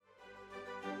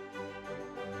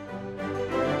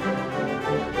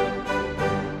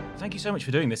thank you so much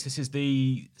for doing this. This is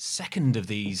the second of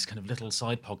these kind of little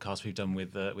side podcasts we've done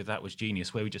with That Was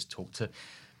Genius, where we just talk to,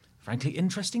 frankly,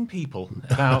 interesting people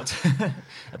about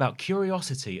about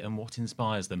curiosity and what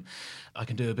inspires them. I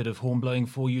can do a bit of horn blowing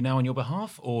for you now on your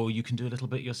behalf, or you can do a little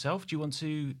bit yourself. Do you want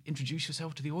to introduce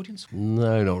yourself to the audience?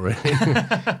 No, not really.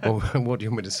 What do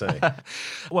you want me to say?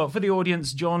 Well, for the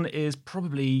audience, John is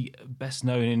probably best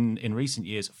known in recent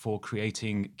years for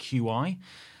creating QI.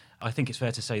 I think it's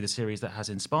fair to say the series that has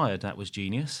inspired That Was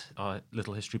Genius, our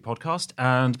little history podcast.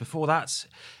 And before that,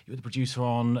 you were the producer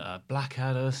on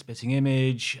Blackadder, Spitting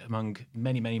Image, among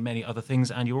many, many, many other things.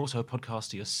 And you're also a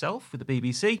podcaster yourself with the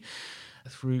BBC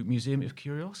through Museum of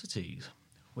Curiosities,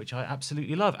 which I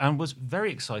absolutely love, and was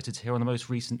very excited to hear on the most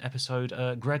recent episode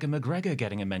Gregor McGregor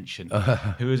getting a mention,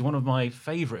 who is one of my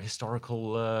favourite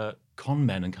historical con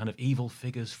men and kind of evil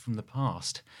figures from the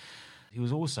past. He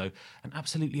was also an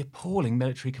absolutely appalling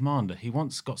military commander. He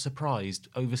once got surprised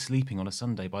oversleeping on a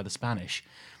Sunday by the Spanish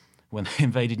when they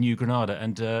invaded New Granada,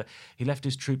 and he left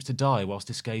his troops to die whilst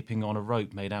escaping on a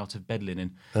rope made out of bed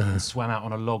linen and swam out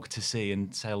on a log to sea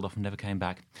and sailed off and never came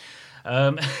back.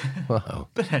 Wow.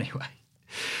 But anyway,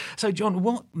 so John,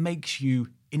 what makes you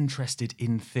interested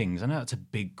in things? I know that's a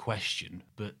big question,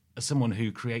 but as someone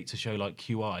who creates a show like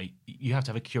QI, you have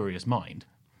to have a curious mind.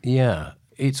 Yeah,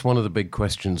 it's one of the big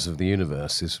questions of the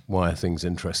universe is why are things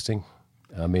interesting?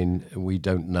 I mean, we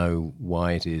don't know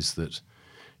why it is that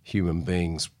human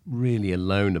beings really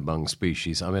alone among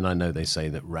species. I mean, I know they say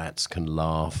that rats can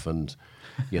laugh and,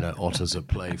 otters are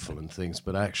playful and things,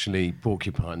 but actually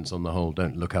porcupines on the whole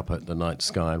don't look up at the night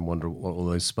sky and wonder what all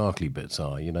those sparkly bits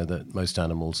are. You know, that most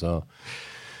animals are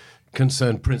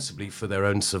concerned principally for their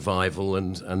own survival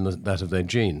and that of their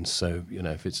genes. So,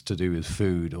 if it's to do with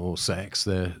food or sex,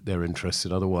 they're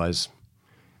interested. Otherwise,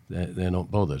 they're not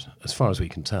bothered, as far as we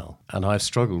can tell. And I've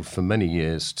struggled for many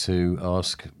years to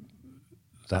ask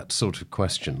that sort of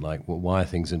question, like, well, why are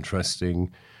things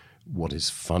interesting? What is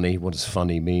funny? What does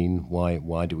funny mean?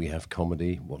 Why do we have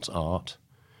comedy? What's art?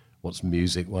 What's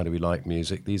music? Why do we like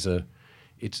music?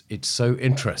 It's so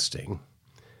interesting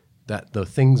that the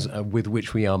things with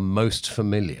which we are most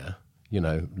familiar,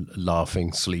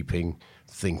 laughing, sleeping,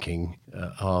 thinking,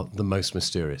 are the most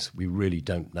mysterious. We really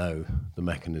don't know the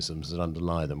mechanisms that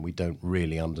underlie them. We don't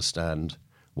really understand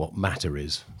what matter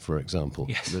is, for example,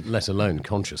 yes. Let alone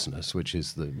consciousness, which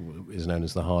is known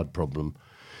as the hard problem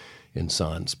in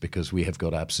science, because we have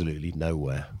got absolutely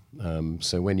nowhere.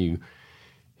 So when you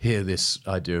hear this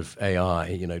idea of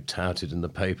AI, touted in the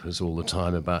papers all the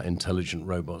time about intelligent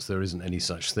robots, there isn't any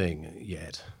such thing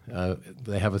yet.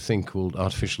 They have a thing called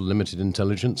artificial limited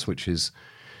intelligence, which is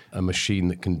a machine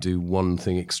that can do one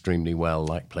thing extremely well,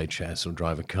 like play chess or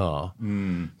drive a car.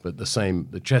 But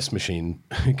the chess machine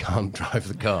can't drive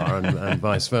the car, and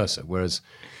vice versa. Whereas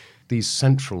these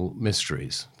central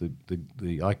mysteries,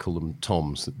 I call them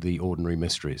TOMs, the ordinary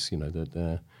mysteries,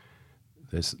 that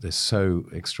they're so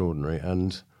extraordinary.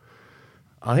 And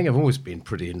I think I've always been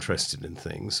pretty interested in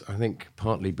things. I think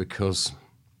partly because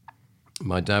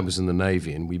my dad was in the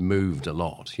Navy and we moved a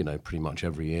lot, pretty much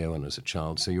every year when I was a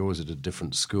child. So you're always at a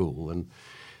different school, and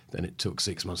then it took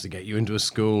 6 months to get you into a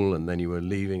school, and then you were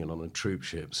leaving and on a troop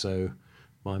ship. So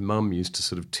my mum used to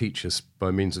sort of teach us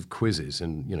by means of quizzes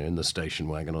in the station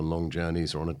wagon on long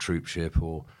journeys or on a troop ship,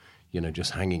 or,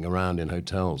 just hanging around in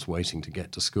hotels waiting to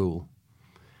get to school.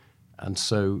 And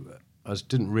so I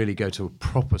didn't really go to a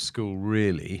proper school,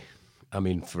 really,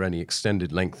 for any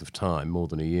extended length of time, more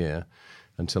than a year,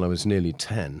 until I was nearly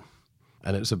 10.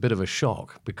 And it was a bit of a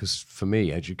shock, because for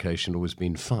me, education had always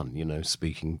been fun,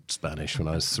 speaking Spanish when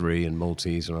I was 3 and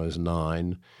Maltese when I was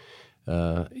 9.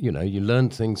 You learn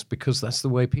things because that's the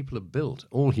way people are built.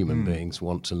 All human beings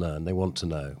want to learn. They want to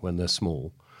know when they're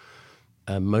small.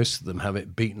 And most of them have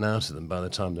it beaten out of them by the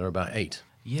time they're about 8.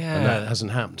 Yeah. And that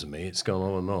hasn't happened to me. It's gone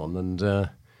on and on. And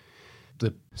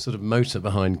the sort of motor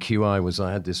behind QI was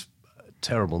I had this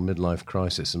terrible midlife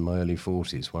crisis in my early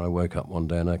 40s where I woke up one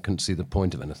day and I couldn't see the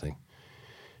point of anything.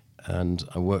 And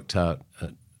I worked out,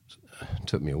 it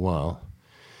took me a while,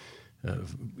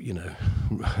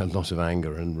 a lot of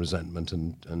anger and resentment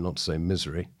and not to say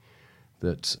misery,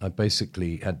 that I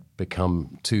basically had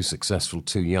become too successful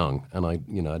too young. And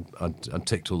I'd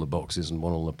ticked all the boxes and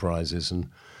won all the prizes.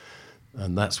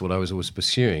 And that's what I was always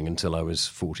pursuing until I was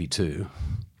 42.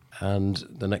 And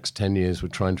the next 10 years were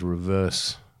trying to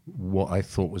reverse what I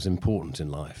thought was important in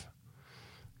life.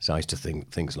 So I used to think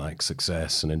things like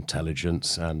success and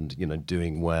intelligence and,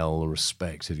 doing well or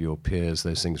respect of your peers,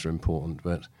 those things are important.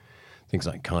 But things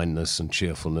like kindness and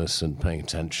cheerfulness and paying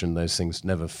attention, those things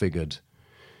never figured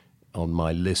on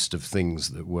my list of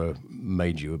things that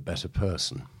made you a better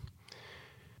person.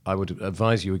 I would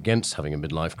advise you against having a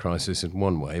midlife crisis in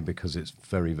one way because it's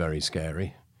very, very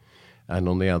scary. And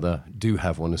on the other, do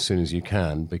have one as soon as you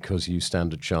can because you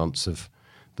stand a chance of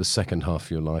the second half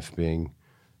of your life being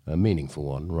a meaningful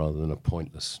one rather than a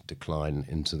pointless decline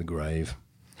into the grave.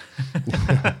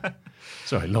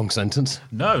 Sorry, long sentence.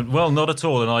 No, well, not at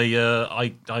all. And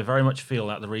I very much feel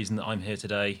that the reason that I'm here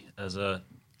today as a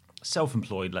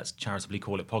self-employed, let's charitably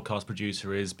call it, podcast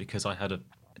producer is because I had a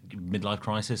midlife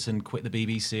crisis and quit the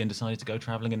BBC and decided to go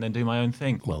travelling and then do my own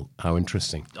thing. Well, how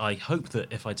interesting. I hope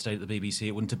that if I'd stayed at the BBC,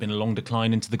 it wouldn't have been a long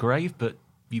decline into the grave, but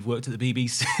you've worked at the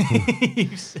BBC.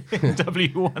 You've seen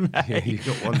W1A. Yeah, you've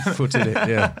got one foot in it,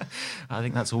 yeah. I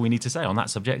think that's all we need to say on that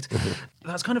subject.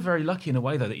 That's kind of very lucky in a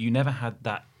way, though, that you never had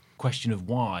that question of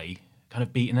why kind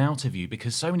of beaten out of you,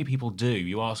 because so many people do.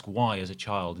 You ask why as a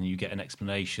child and you get an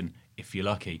explanation if you're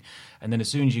lucky. And then as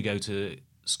soon as you go to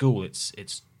school,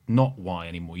 it's not why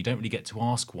anymore. You don't really get to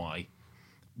ask why.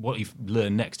 What you've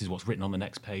learned next is what's written on the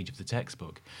next page of the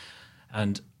textbook.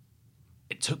 And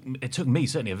it took me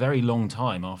certainly a very long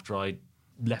time after I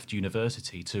left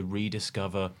university to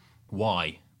rediscover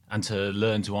why and to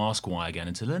learn to ask why again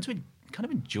and to learn to kind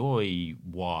of enjoy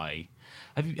why.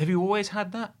 Have you always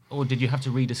had that, or did you have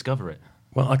to rediscover it?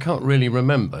 Well, I can't really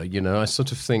remember. You know, I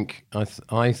sort of think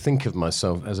I think of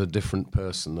myself as a different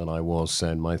person than I was,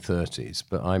 say, in my 30s.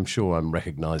 But I'm sure I'm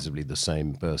recognisably the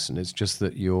same person. It's just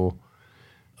that you're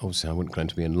obviously I wouldn't claim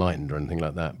to be enlightened or anything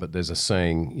like that. But there's a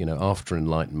saying, you know,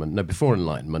 before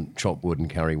enlightenment, chop wood and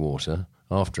carry water.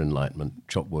 After enlightenment,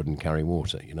 chop wood and carry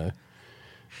water.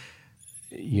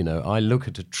 You know, I look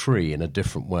at a tree in a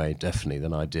different way, definitely,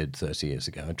 than I did 30 years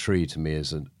ago. A tree to me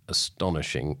is an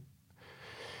astonishing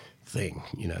thing,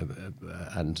 you know,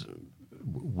 and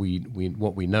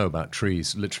what we know about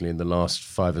trees literally in the last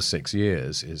 5 or 6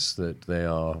 years is that they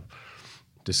are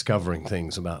discovering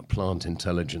things about plant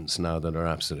intelligence now that are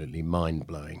absolutely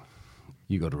mind-blowing.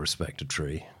 You got to respect a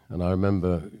tree. And I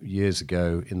remember years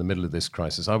ago in the middle of this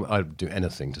crisis, I'd do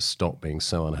anything to stop being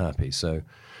so unhappy. So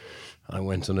I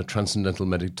went on a transcendental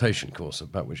meditation course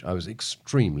about which I was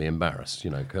extremely embarrassed,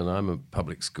 you know, because I'm a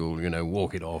public school, you know,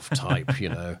 walk it off type, you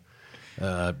know.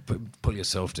 Pull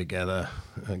yourself together,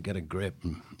 get a grip,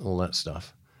 and all that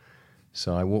stuff.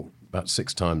 So I walked about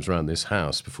 6 times around this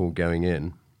house before going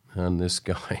in, and this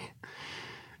guy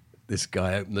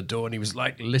opened the door, and he was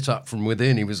like lit up from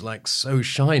within. He was like so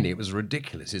shiny, it was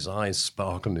ridiculous. His eyes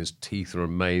sparkled, his teeth are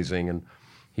amazing, and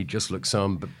he just looked so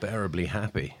unbearably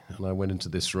happy. And I went into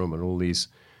this room, and all these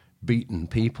beaten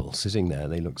people sitting there,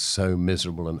 they looked so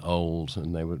miserable and old,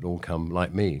 and they would all come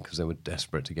like me because they were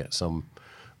desperate to get some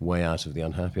way out of the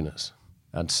unhappiness.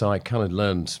 And so I kind of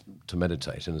learned to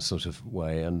meditate in a sort of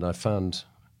way, and I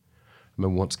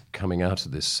remember what's coming out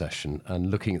of this session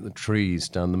and looking at the trees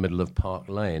down the middle of Park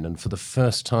Lane, and for the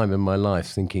first time in my life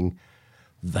thinking,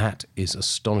 that is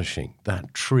astonishing.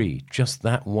 That tree, just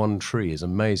that one tree is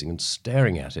amazing, and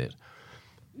staring at it,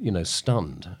 you know,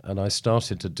 stunned. And I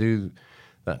started to do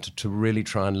that to really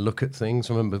try and look at things.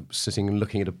 I remember sitting and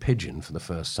looking at a pigeon for the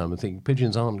first time and thinking,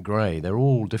 pigeons aren't grey, they're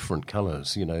all different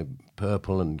colours, you know,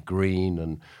 purple and green,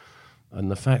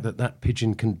 and the fact that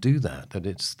pigeon can do that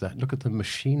look at the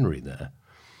machinery there.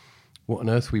 What on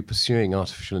earth are we pursuing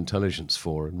artificial intelligence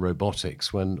for and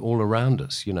robotics when all around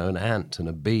us, you know, an ant and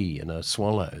a bee and a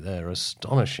swallow, they're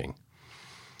astonishing.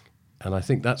 And I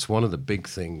think that's one of the big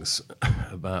things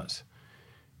about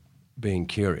being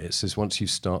curious is once you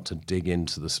start to dig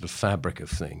into the sort of fabric of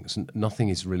things, nothing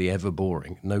is really ever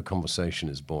boring. No conversation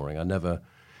is boring.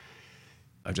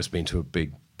 I've just been to a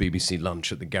big BBC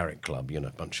lunch at the Garrick Club, you know,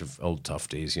 a bunch of old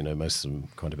tufties, you know, most of them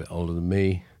quite a bit older than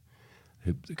me,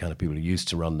 the kind of people who used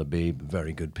to run the Bee,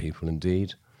 very good people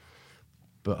indeed.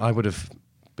 But I would have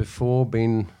before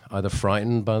been either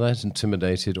frightened by that,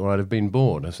 intimidated, or I'd have been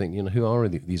bored. I think, you know, who are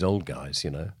these old guys,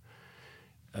 you know?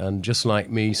 And just like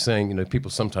me saying, you know, people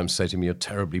sometimes say to me, you're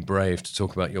terribly brave to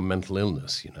talk about your mental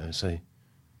illness, you know. I say,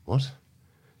 what?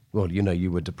 Well, you know,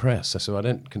 you were depressed. So I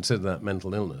don't consider that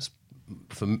mental illness.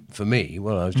 For me,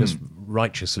 well, I was just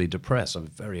righteously depressed. I was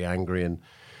very angry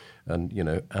and, you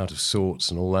know, out of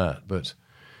sorts and all that. But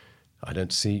I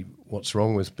don't see what's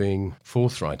wrong with being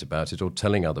forthright about it or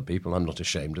telling other people I'm not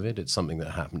ashamed of it. It's something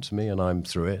that happened to me and I'm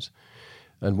through it.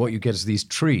 And what you get is these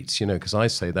treats, you know, because I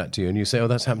say that to you and you say, oh,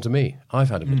 that's happened to me. I've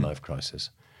had a midlife crisis.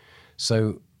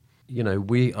 So, you know,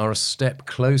 we are a step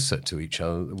closer to each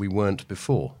other than we weren't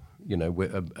before. You know,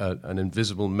 an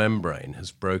invisible membrane has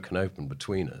broken open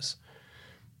between us.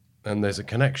 And there's a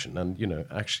connection. And, you know,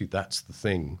 actually that's the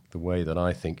thing, the way that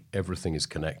I think everything is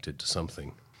connected to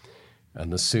something.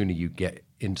 And the sooner you get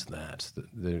into that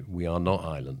we are not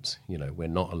islands. You know, we're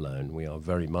not alone. We are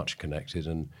very much connected.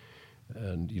 And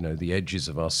And, the edges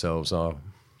of ourselves are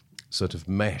sort of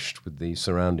meshed with the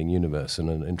surrounding universe in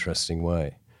an interesting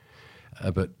way.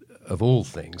 But of all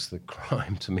things, the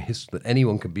crime to me is that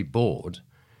anyone could be bored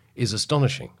is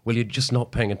astonishing. Well, you're just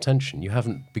not paying attention. You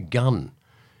haven't begun.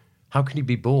 How can you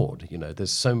be bored?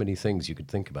 There's so many things you could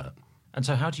think about. And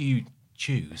so how do you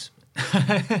choose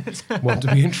what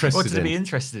to be interested in? What to be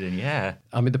interested in, yeah.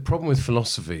 I mean, the problem with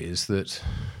philosophy is that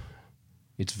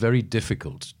it's very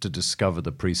difficult to discover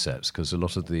the precepts because a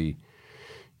lot of the,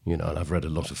 and I've read a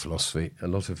lot of philosophy, a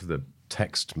lot of the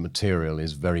text material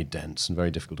is very dense and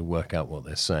very difficult to work out what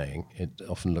they're saying. It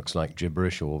often looks like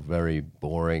gibberish or very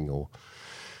boring or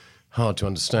hard to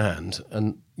understand.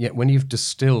 And yet when you've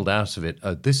distilled out of it,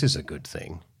 oh, this is a good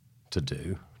thing to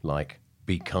do, like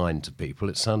be kind to people,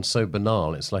 it sounds so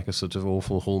banal. It's like a sort of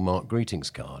awful Hallmark greetings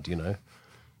card,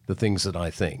 The things that I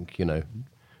think,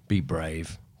 be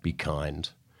brave, be kind,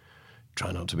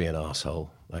 try not to be an arsehole,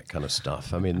 that kind of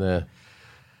stuff. I mean, they're...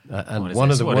 And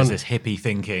what is this hippie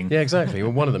thinking? Yeah, exactly.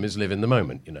 Well, one of them is live in the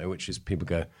moment, which is people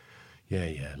go,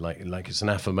 yeah, like it's an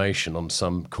affirmation on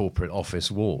some corporate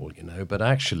office wall, But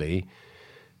actually,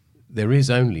 there is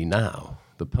only now.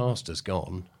 The past has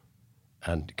gone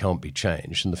and can't be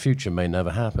changed, and the future may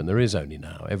never happen. There is only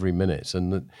now, every minute.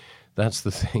 And that's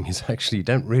the thing, is actually you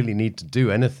don't really need to do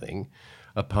anything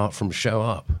apart from show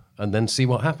up and then see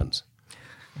what happens.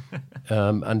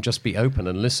 And just be open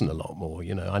and listen a lot more.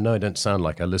 I know I don't sound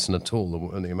like I listen at all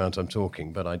the amount I'm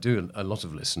talking, but I do a lot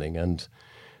of listening, and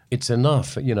it's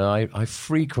enough. I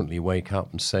frequently wake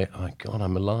up and say, oh, my God,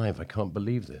 I'm alive. I can't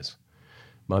believe this.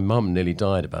 My mum nearly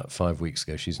died about 5 weeks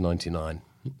ago. She's 99.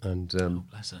 And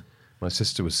bless her. My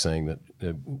sister was saying that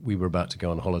we were about to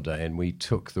go on holiday, and we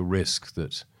took the risk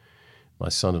that my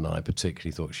son and I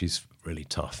particularly thought, she's really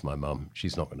tough, my mum.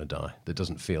 She's not going to die. It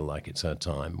doesn't feel like it's her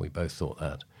time. We both thought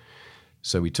that.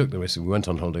 So we took the risk. We went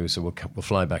on holiday. We said, we'll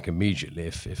fly back immediately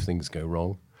if things go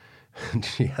wrong. And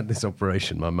she had this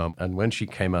operation, my mum. And when she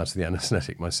came out of the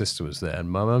anaesthetic, my sister was there.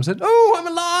 And my mum said, oh, I'm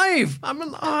alive. I'm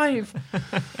alive.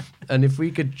 And if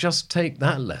we could just take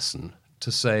that lesson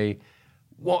to say,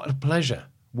 what a pleasure.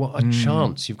 What a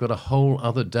chance. You've got a whole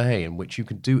other day in which you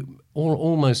could do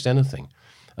almost anything.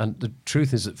 And the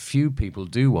truth is that few people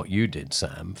do what you did,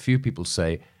 Sam. Few people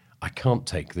say, I can't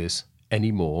take this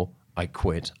anymore. I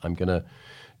quit. I'm going to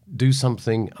do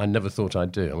something I never thought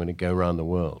I'd do. I'm going to go around the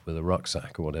world with a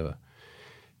rucksack or whatever.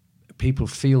 People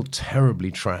feel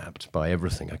terribly trapped by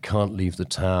everything. I can't leave the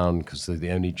town because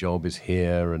the only job is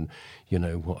here. And,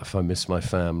 what if I miss my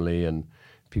family? And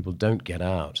people don't get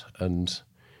out. And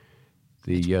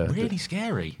it's really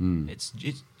scary. It's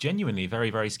genuinely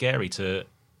very, very scary to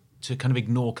kind of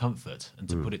ignore comfort and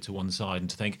to put it to one side and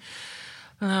to think,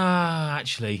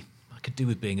 actually, I could do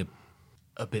with being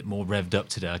a bit more revved up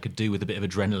today. I could do with a bit of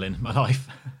adrenaline in my life.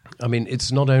 I mean,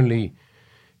 it's not only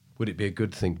would it be a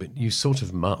good thing, but you sort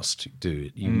of must do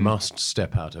it. You must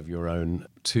step out of your own.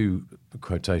 Two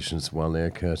quotations while they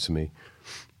occur to me.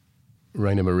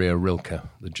 Rainer Maria Rilke,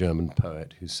 the German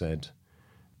poet, who said,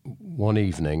 one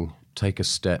evening, take a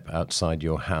step outside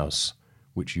your house,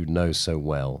 which you know so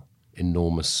well.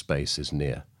 Enormous space is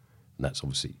near. And that's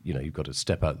obviously, you've got to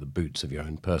step out the boots of your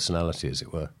own personality, as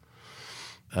it were.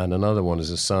 And another one is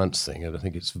a science thing, and I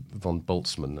think it's von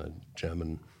Boltzmann, a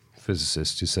German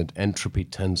physicist, who said entropy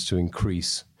tends to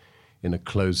increase in a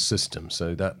closed system.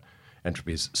 So that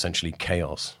entropy is essentially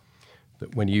chaos.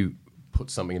 That when you put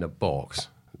something in a box,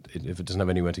 if it doesn't have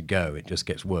anywhere to go, it just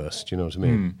gets worse. Do you know what I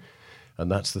mean? And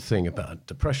that's the thing about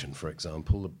depression, for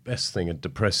example. The best thing a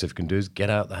depressive can do is get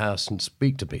out the house and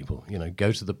speak to people.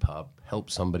 Go to the pub, help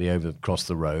somebody across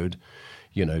the road.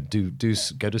 Go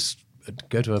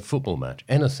to a football match,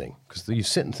 anything. Because you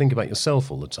sit and think about yourself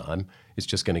all the time, it's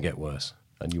just going to get worse.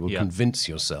 And you will convince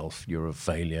yourself you're a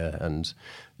failure and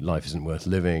life isn't worth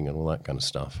living and all that kind of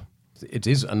stuff. It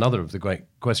is another of the great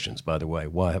questions, by the way.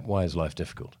 Why is life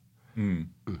difficult?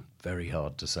 Very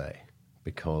hard to say.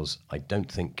 Because I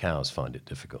don't think cows find it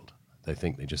difficult. They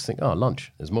just think, oh,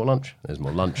 lunch. There's more lunch. There's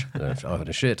more lunch. I've had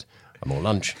a shit. More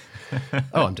lunch.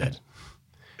 Oh, I'm dead.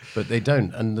 But they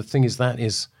don't. And the thing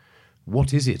is,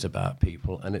 what is it about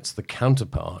people? And it's the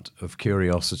counterpart of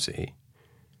curiosity,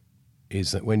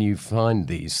 is that when you find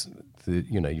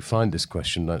you find this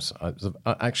question,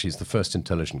 actually it's the first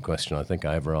intelligent question I think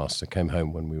I ever asked. I came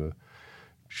home when we were,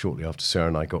 shortly after Sarah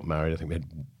and I got married. I think we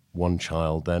had one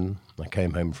child then. I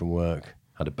came home from work,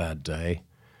 had a bad day,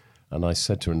 and I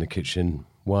said to her in the kitchen,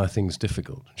 why are things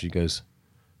difficult? And she goes,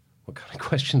 what kind of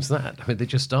question's that? I mean, they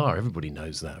just are. Everybody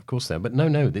knows that. Of course they are. But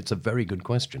no, it's a very good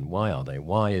question. Why are they?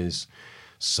 Why is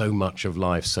so much of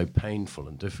life so painful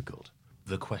and difficult?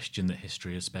 The question that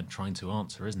history has spent trying to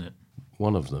answer, isn't it?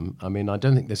 one of them. I mean, I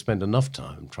don't think they spend enough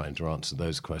time trying to answer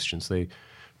those questions. They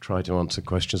try to answer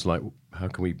questions like, how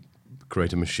can we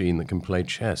create a machine that can play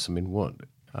chess? I mean, what?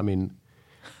 I mean,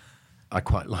 I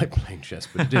quite like playing chess,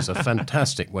 but it is a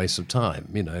fantastic waste of time,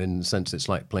 you know, in the sense it's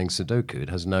like playing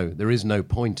Sudoku. There is no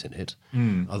point in it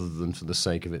other than for the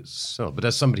sake of itself. But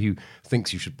as somebody who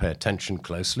thinks you should pay attention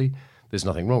closely, there's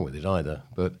nothing wrong with it either.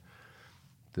 But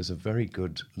there's a very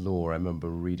good law I remember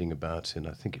reading about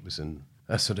I think it was in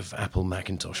a sort of Apple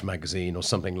Macintosh magazine or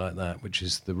something like that, which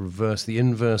is the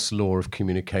inverse law of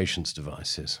communications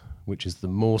devices, which is the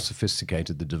more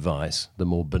sophisticated the device, the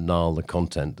more banal the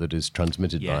content that is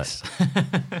transmitted by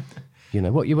it. You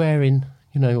know, what you're wearing,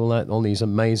 you know, all these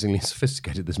amazingly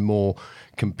sophisticated, there's more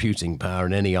computing power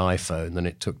in any iPhone than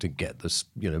it took to get this,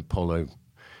 you know, Apollo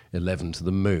 11 to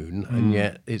the moon, and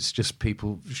yet it's just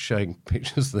people showing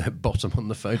pictures of their bottom on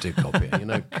the photocopier. You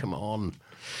know, come on.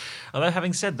 Although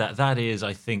having said that, that is,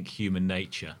 I think, human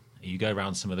nature. You go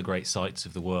around some of the great sites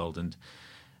of the world and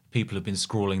people have been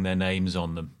scrawling their names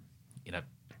on them. You know,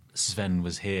 Sven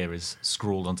was here is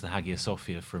scrawled onto the Hagia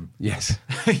Sophia from Yes,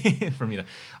 from, you know,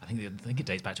 I think it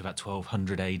dates back to about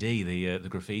 1200 AD. The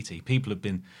graffiti. People have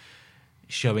been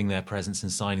showing their presence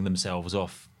and signing themselves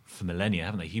off for millennia,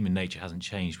 haven't they? Human nature hasn't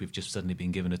changed. We've just suddenly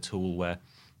been given a tool where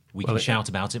we can shout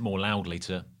about it more loudly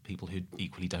to people who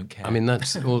equally don't care. I mean,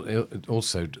 that's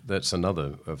also that's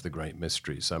another of the great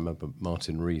mysteries. I remember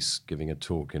Martin Rees giving a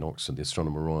talk in Oxford, the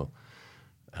Astronomer Royal,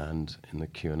 and in the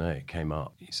Q&A it came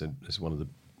up. He said it's one of the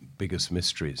biggest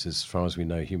mysteries. As far as we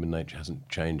know, human nature hasn't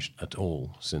changed at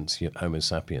all since Homo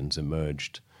sapiens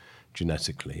emerged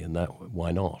genetically, and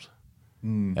why not?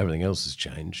 Everything else has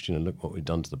changed. You know, look what we've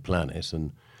done to the planet,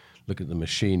 and look at the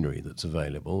machinery that's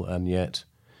available, and yet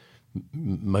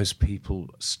most people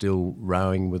still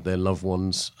rowing with their loved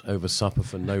ones over supper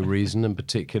for no reason in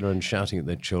particular, and shouting at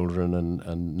their children,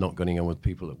 and not getting on with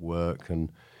people at work.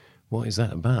 And what is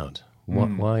that about?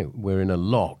 Why we're in a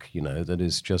lock, you know, that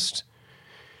is just,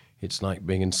 it's like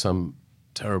being in some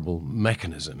terrible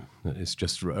mechanism. It's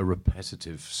just a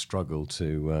repetitive struggle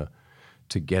to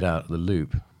get out of the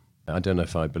loop. I don't know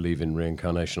if I believe in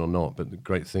reincarnation or not, but the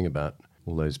great thing about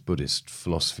all those Buddhist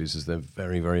philosophies is they're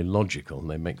very, very logical and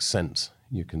they make sense.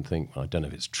 You can think, well, I don't know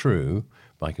if it's true,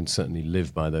 but I can certainly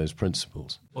live by those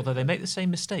principles. Although they make the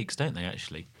same mistakes, don't they,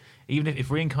 actually? Even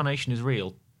if reincarnation is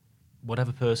real,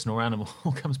 whatever person or animal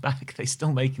comes back, they're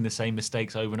still making the same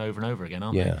mistakes over and over and over again,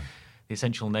 aren't they? The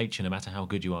essential nature, no matter how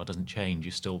good you are, doesn't change.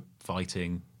 You're still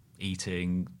fighting,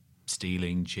 eating,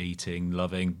 stealing, cheating,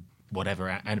 loving,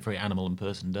 whatever every animal and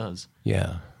person does.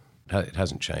 Yeah, it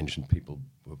hasn't changed, and people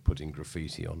were putting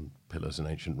graffiti on pillars in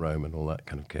ancient Rome and all that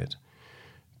kind of kit.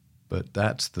 But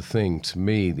that's the thing. To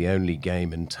me, the only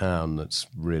game in town that's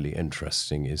really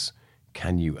interesting is,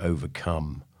 can you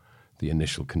overcome the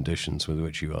initial conditions with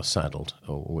which you are saddled,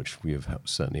 or which we have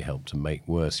certainly helped to make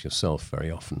worse yourself very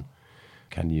often?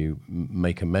 Can you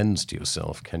make amends to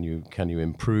yourself? Can you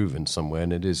improve in some way?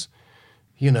 And it is,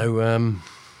 you know,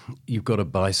 you've got a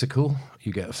bicycle,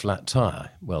 you get a flat tire.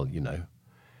 Well, you know,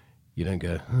 you don't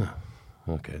go,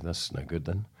 okay, that's no good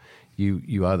then.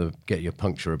 You either get your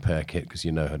puncture repair kit because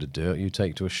you know how to do it, you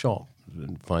take it to a shop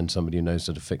and find somebody who knows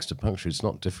how to fix the puncture. It's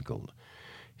not difficult.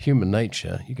 Human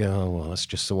nature, you go, oh, well, that's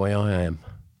just the way I am.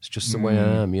 It's just the way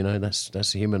I am, you know,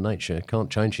 that's human nature.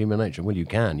 Can't change human nature. Well, you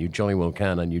can. You jolly well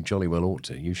can, and you jolly well ought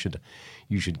to. You should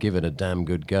give it a damn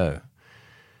good go.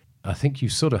 I think you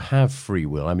sort of have free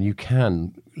will. I mean, you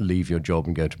can leave your job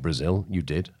and go to Brazil. You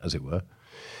did, as it were.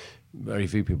 Very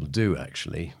few people do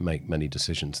actually make many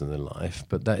decisions in their life,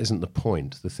 but that isn't the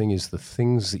point. The thing is, the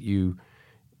things that you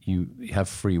have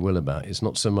free will about is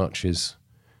not so much as,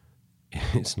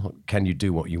 it's not can you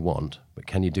do what you want, but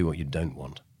can you do what you don't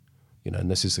want? You know,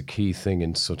 and this is a key thing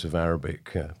in sort of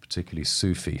Arabic, particularly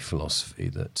Sufi philosophy,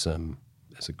 that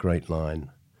there's a great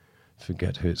line,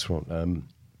 forget who it's from.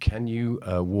 Can you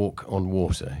walk on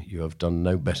water? You have done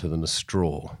no better than a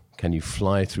straw. Can you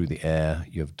fly through the air?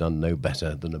 You have done no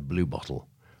better than a blue bottle.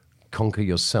 Conquer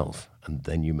yourself, and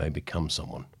then you may become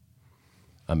someone.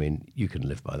 I mean, you can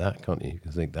live by that, can't you? You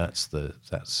can think that's.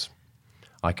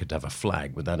 I could have a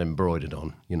flag with that embroidered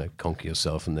on. You know, conquer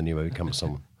yourself, and then you may become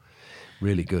someone.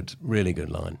 Really good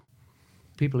line.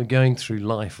 People are going through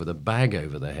life with a bag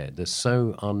over their head. They're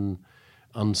so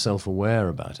unself-aware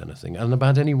about anything and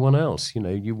about anyone else. You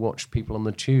know, you watch people on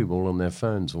the tube all on their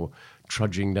phones or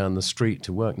trudging down the street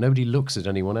to work. Nobody looks at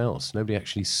anyone else. Nobody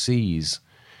actually sees.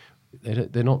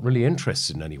 They're not really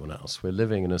interested in anyone else. We're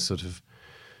living in a sort of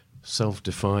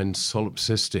self-defined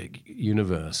solipsistic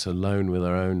universe, alone with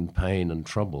our own pain and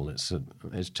trouble. It's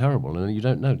terrible, and you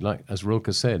don't know. Like as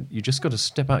Rilke said, you just got to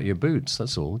step out your boots.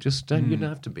 That's all. Just don't. You don't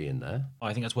have to be in there.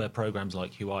 I think that's where programs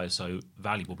like QI are so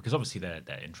valuable, because obviously they're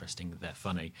interesting, they're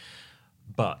funny,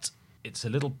 but it's a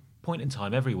little point in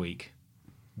time every week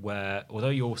where, although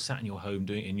you're sat in your home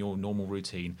doing it in your normal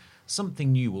routine,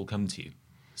 something new will come to you.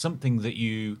 Something that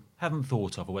you hadn't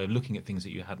thought of, a way of looking at things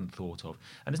that you hadn't thought of.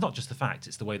 And it's not just the facts,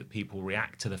 it's the way that people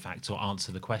react to the facts or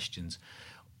answer the questions,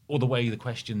 or the way the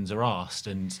questions are asked.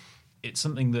 And it's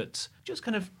something that just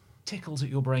kind of tickles at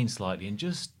your brain slightly, and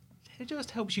it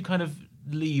just helps you kind of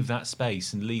leave that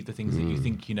space and leave the things that you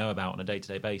think you know about on a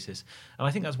day-to-day basis. And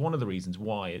I think that's one of the reasons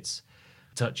why it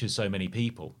touches so many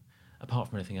people. Apart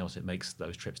from anything else, it makes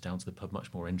those trips down to the pub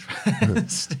much more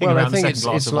interesting. Well, I think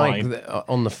it's like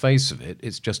on the face of it,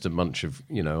 it's just a bunch of,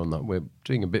 we're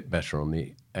doing a bit better on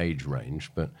the age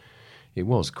range, but it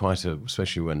was quite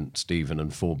especially when Stephen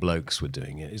and four blokes were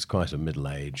doing it, it's quite a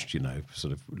middle-aged,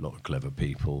 sort of a lot of clever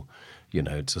people,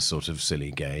 it's a sort of silly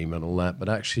game and all that. But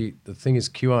actually, the thing is,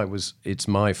 QI it's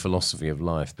my philosophy of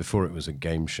life. Before it was a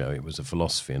game show, it was a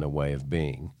philosophy and a way of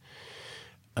being.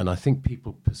 And I think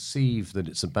people perceive that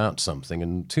it's about something,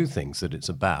 and two things that it's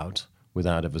about,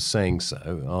 without ever saying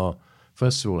so, are,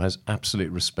 first of all, has absolute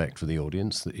respect for the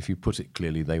audience, that if you put it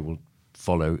clearly, they will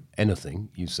follow anything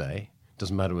you say. It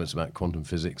doesn't matter whether it's about quantum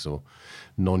physics or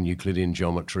non-Euclidean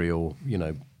geometry or,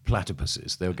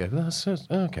 platypuses. They'll go,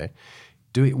 okay.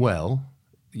 Do it well,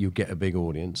 you get a big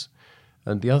audience.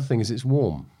 And the other thing is it's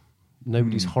warm.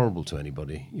 Nobody's horrible to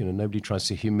anybody. Nobody tries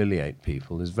to humiliate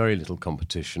people. There's very little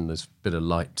competition. There's a bit of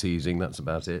light teasing. That's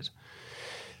about it.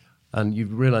 And you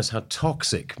realise how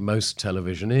toxic most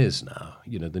television is now.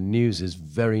 The news is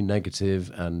very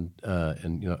negative, and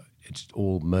it's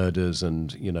all murders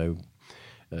and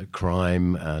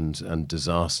crime and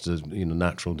disasters.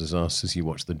 Natural disasters. You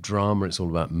watch the drama. It's all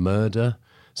about murder.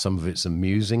 Some of it's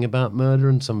amusing about murder,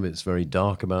 and some of it's very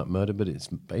dark about murder. But it's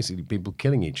basically people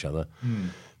killing each other.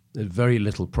 There's very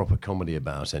little proper comedy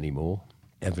about anymore.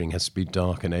 Everything has to be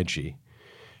dark and edgy.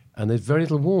 And there's very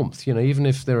little warmth. Even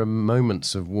if there are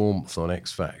moments of warmth on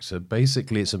X Factor,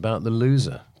 basically it's about the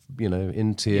loser.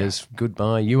 In tears,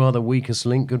 goodbye. You are the weakest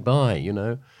link, goodbye,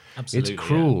 Absolutely, it's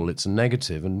cruel, it's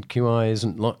negative, and QI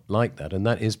isn't like that. And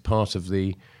that is part of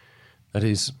the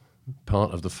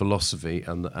philosophy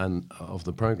and of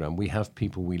the program. We have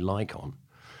people we like on.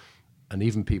 And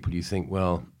even people you think,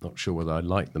 well, not sure whether I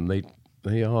like them,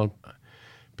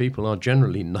 people are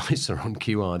generally nicer on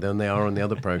QI than they are on the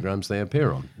other programs they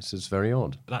appear on. This is very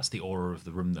odd. That's the aura of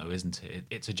the room, though, isn't it?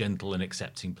 It's a gentle and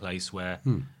accepting place where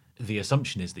the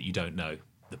assumption is that you don't know.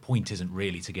 The point isn't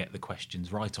really to get the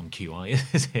questions right on QI,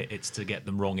 is it? It's to get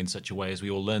them wrong in such a way as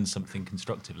we all learn something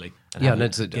constructively. And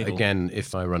it's again,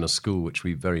 if I run a school, which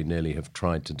we very nearly have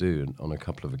tried to do on a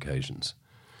couple of occasions,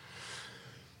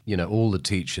 all the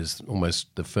teachers,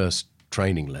 almost the first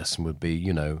training lesson would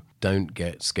be, don't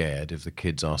get scared if the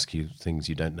kids ask you things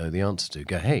you don't know the answer to.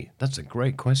 Go, hey, that's a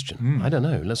great question. I don't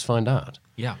know. Let's find out.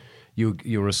 Yeah.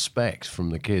 Your respect from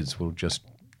the kids will just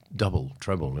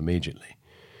treble immediately.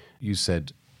 You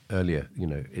said earlier,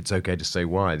 it's okay to say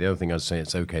why. The other thing I'd say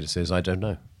it's okay to say is I don't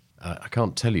know. I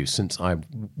can't tell you. Since I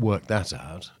worked that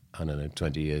out, I don't know,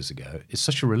 20 years ago, it's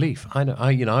such a relief. I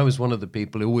was one of the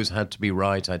people who always had to be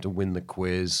right. I had to win the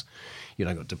quiz.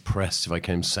 I got depressed if I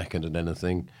came second at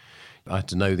anything. I had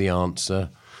to know the answer,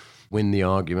 win the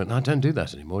argument. I don't do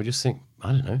that anymore. I just think,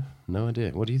 I don't know, no idea.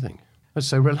 What do you think? It's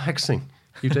so relaxing.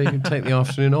 You can take the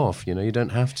afternoon off. You don't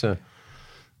have to.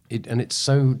 And it's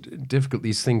so difficult.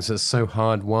 These things are so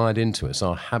hardwired into us,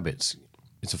 our habits.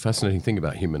 It's a fascinating thing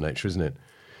about human nature, isn't it?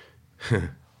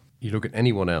 You look at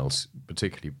anyone else,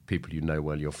 particularly people you know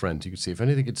well, your friends, you could see if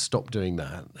anything could stop doing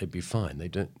that, they'd be fine. They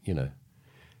don't,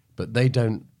 But they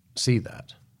don't see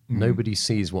that. Nobody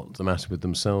sees what the matter with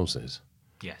themselves is.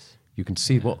 Yes. You can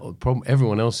see what the problem.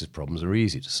 Everyone else's problems are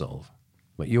easy to solve,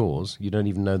 but yours, you don't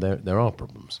even know there are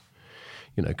problems.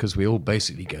 Because we all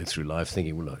basically go through life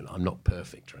thinking, well, no, I'm not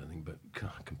perfect or anything, but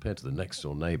God, compared to the next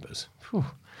door neighbours.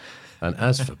 And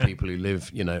as for people who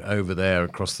live, over there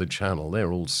across the channel,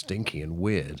 they're all stinky and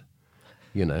weird.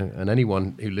 And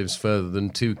anyone who lives further than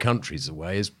 2 countries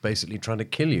away is basically trying to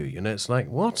kill you. It's like,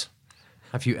 what?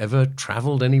 Have you ever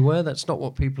travelled anywhere? That's not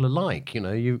what people are like.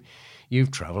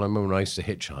 You've travelled. I remember when I used to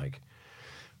hitchhike.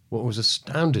 What was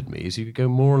astounded me is you could go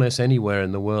more or less anywhere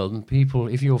in the world, and people,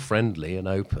 if you're friendly and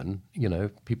open,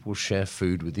 people will share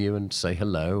food with you and say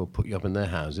hello or put you up in their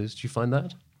houses. Do you find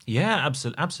that? Yeah,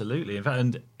 absolutely. In fact,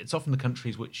 and it's often the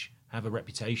countries which have a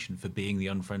reputation for being the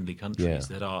unfriendly countries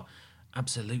that are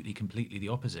absolutely, completely the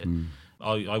opposite.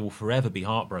 I will forever be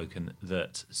heartbroken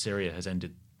that Syria has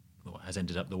ended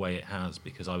up the way it has,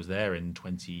 because I was there in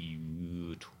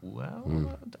 2012. I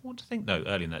don't want to think. No,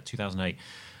 earlier than that, 2008.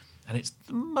 And it's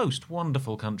the most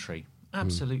wonderful country.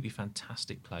 Absolutely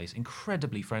fantastic place.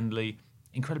 Incredibly friendly,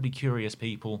 incredibly curious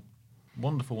people.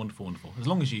 Wonderful, wonderful, wonderful. As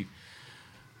long as you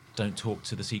don't talk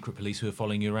to the secret police who are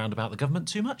following you around about the government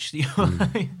too much,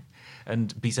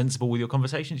 and be sensible with your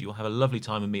conversations, you'll have a lovely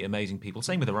time and meet amazing people.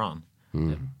 Same with Iran.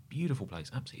 A beautiful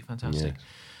place, absolutely fantastic. Yes.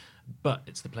 But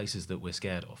it's the places that we're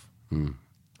scared of. And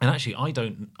actually,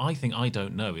 I think I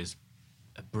don't know is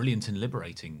a brilliant and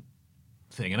liberating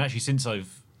thing. And actually, since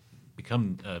I've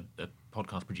become a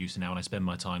podcast producer now, and I spend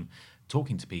my time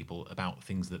talking to people about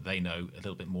things that they know a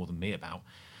little bit more than me about,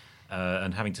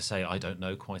 and having to say I don't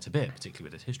know quite a bit,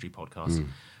 particularly with this history podcast,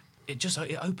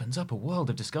 it opens up a world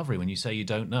of discovery when you say you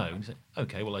don't know. And you say,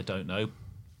 okay, well, I don't know,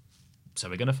 so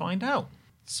we're going to find out.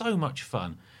 So much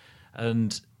fun.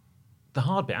 And the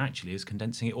hard bit actually is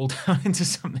condensing it all down into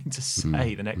something to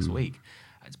say the next week.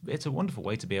 It's a wonderful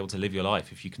way to be able to live your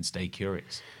life if you can stay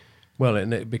curious. Well,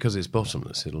 because it's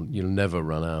bottomless, you'll never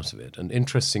run out of it. And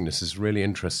interestingness is really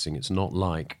interesting. It's not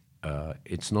like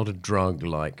it's not a drug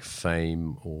like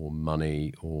fame or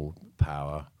money or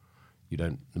power.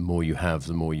 The more you have,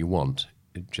 the more you want.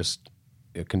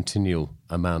 A continual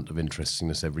amount of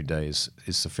interestingness every day is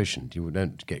sufficient. You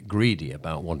don't get greedy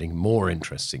about wanting more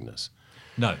interestingness.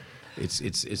 No. It's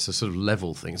a sort of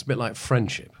level thing. It's a bit like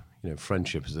friendship.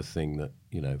 Friendship is a thing that,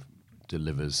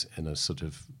 delivers in a sort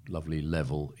of lovely,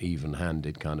 level,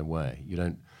 even-handed kind of way.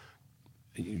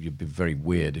 You'd be very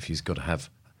weird if you've got to have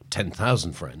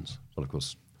 10,000 friends. Well, of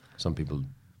course, some people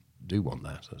do want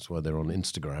that. That's why they're on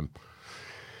Instagram,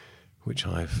 which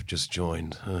I've just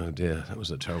joined. Oh dear, that was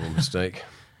a terrible mistake.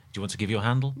 Do you want to give your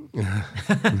handle? No.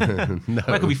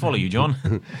 Where can we follow you, John?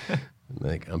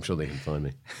 I'm sure they can find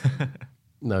me.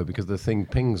 No, because the thing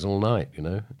pings all night,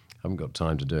 I haven't got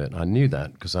time to do it. I knew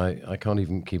that because I can't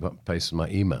even keep up pace with my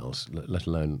emails, let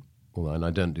alone all that. And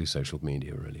I don't do social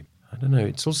media, really. I don't know.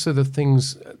 It's also the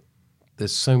things,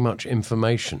 there's so much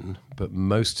information, but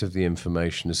most of the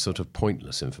information is sort of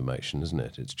pointless information, isn't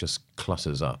it? It just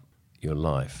clutters up your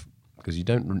life because you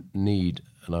don't need,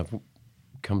 and I've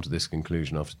come to this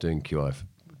conclusion after doing QI for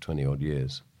 20-odd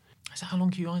years. Is that how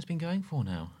long QI's been going for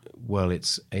now? Well,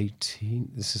 it's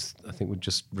 18. I think we're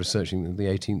just researching the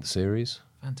 18th series.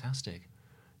 Fantastic.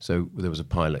 So there was a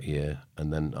pilot year,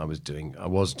 and then I was doing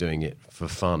it for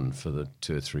fun for the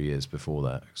 2 or 3 years before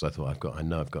that, because I thought I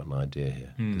know I've got an idea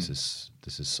here. This is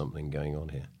something going on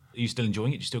here. Are you still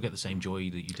enjoying it? Do you still get the same joy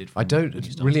that you did? I don't.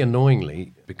 Really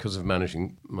annoyingly, because of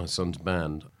managing my son's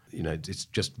band, it's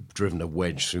just driven a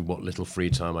wedge through what little free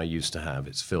time I used to have.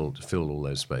 It's filled all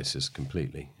those spaces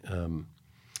completely.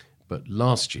 But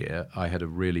last year, I had a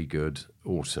really good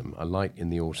autumn. I like in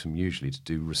the autumn usually to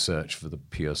do research for the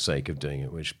pure sake of doing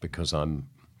it, which because I'm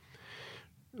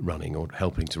running or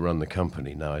helping to run the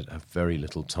company now, I have very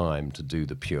little time to do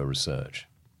the pure research,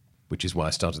 which is why I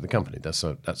started the company. That's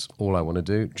all I want to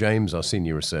do. James, our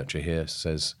senior researcher here,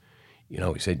 says, he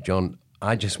said, John,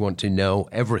 I just want to know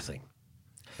everything.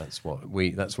 That's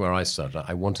where I started.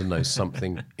 I want to know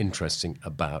something interesting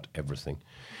about everything.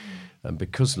 And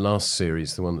because last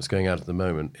series, the one that's going out at the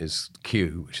moment, is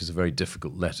Q, which is a very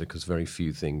difficult letter because very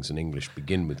few things in English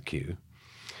begin with Q.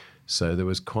 So there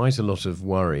was quite a lot of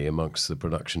worry amongst the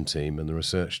production team and the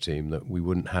research team that we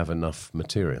wouldn't have enough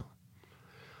material.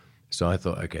 So I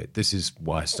thought, okay, this is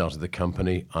why I started the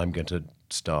company. I'm going to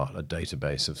start a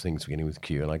database of things beginning with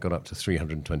Q. And I got up to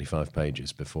 325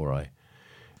 pages before I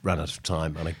ran out of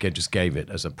time. And I just gave it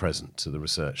as a present to the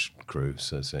research crew.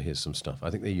 So here's some stuff.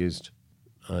 I think they used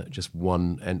just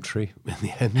one entry in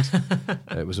the end.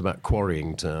 It was about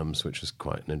quarrying terms, which was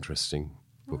quite an interesting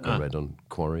book I read on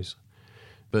quarries.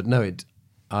 But no,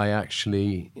 I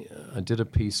did a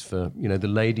piece for, the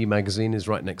Lady magazine is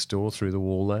right next door through the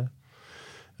wall there.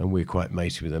 And we're quite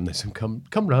matey with them. They said, come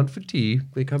round for tea.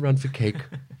 They come round for cake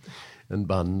and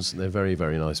buns. They're very,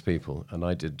 very nice people. And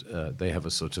I did, they have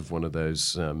a sort of one of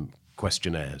those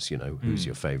questionnaires, who's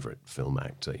your favourite film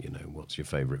actor, what's your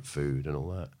favourite food and all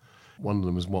that. One of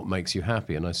them was what makes you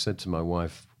happy. And I said to my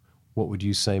wife, what would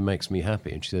you say makes me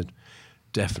happy? And she said,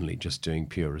 definitely just doing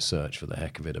pure research for the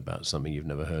heck of it about something you've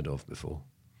never heard of before.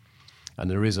 And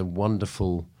there is a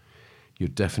wonderful, you're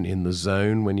definitely in the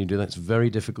zone when you do that. It's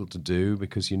very difficult to do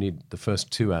because you need the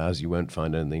first 2 hours, you won't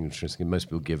find anything interesting. Most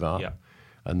people give up. Yeah.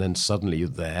 And then suddenly you're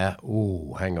there.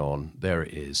 Oh, hang on. There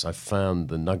it is. I found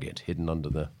the nugget hidden under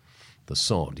the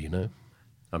sod,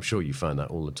 I'm sure you find that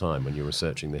all the time when you're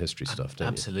researching the history stuff, don't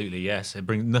Absolutely, yes.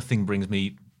 Nothing brings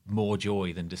me more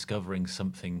joy than discovering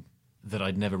something that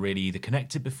I'd never really either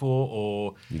connected before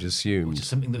or You'd assumed. just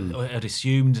something that I'd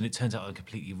assumed and it turns out I'm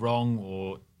completely wrong,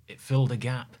 or it filled a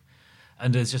gap.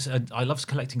 And there's just, I love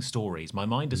collecting stories. My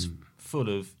mind is full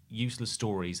of useless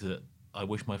stories that I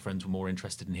wish my friends were more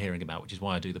interested in hearing about, which is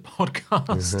why I do the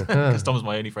podcast, because Tom's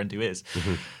my only friend who is.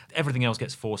 Everything else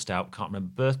gets forced out. Can't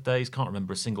remember birthdays, can't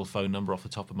remember a single phone number off the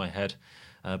top of my head.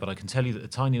 But I can tell you that the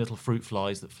tiny little fruit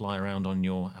flies that fly around on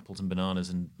your apples and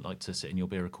bananas and like to sit in your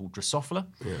beer are called Drosophila.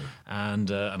 Yeah.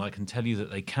 And I can tell you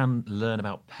that they can learn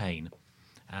about pain.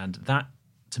 And that,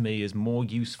 to me, is more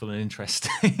useful and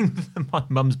interesting than my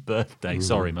mum's birthday.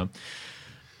 Sorry, Mum.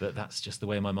 But that's just the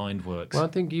way my mind works. Well, I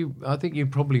think you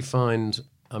probably find.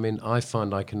 I mean, I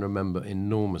find I can remember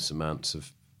enormous amounts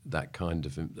of that kind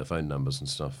of phone numbers and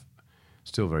stuff.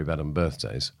 Still very bad on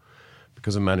birthdays,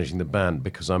 because I'm managing the band.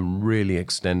 Because I'm really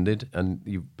extended, and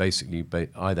you basically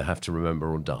either have to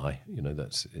remember or die. You know,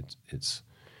 that's it. It's.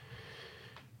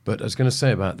 But I was going to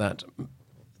say about that.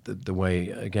 The way,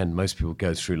 again, most people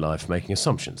go through life making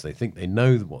assumptions. They think they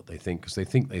know what they think because they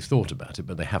think they've thought about it,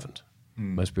 but they haven't.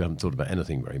 Most people haven't thought about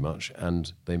anything very much,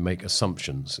 and they make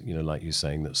assumptions, you know, like you're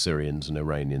saying that Syrians and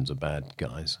Iranians are bad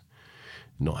guys,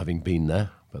 not having been there,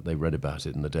 but they read about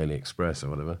it in the Daily Express or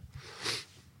whatever.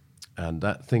 And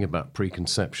that thing about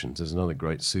preconceptions, there's another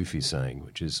great Sufi saying,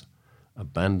 which is,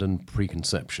 abandon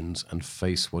preconceptions and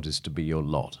face what is to be your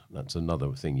lot. That's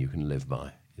another thing you can live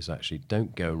by, is actually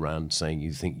don't go around saying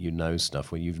you think you know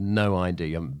stuff where you've no idea,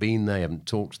 you haven't been there, you haven't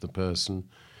talked to the person.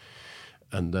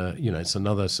 And, you know, it's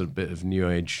another sort of bit of New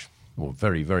Age, or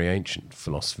very, very ancient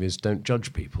philosophy, is don't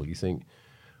judge people. You think,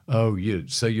 oh,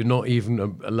 so you're not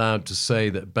even allowed to say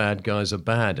that bad guys are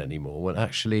bad anymore. Well,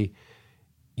 actually,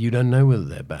 you don't know whether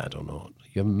they're bad or not.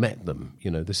 You haven't met them.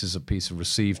 You know, this is a piece of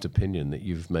received opinion that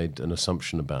you've made an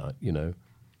assumption about, you know.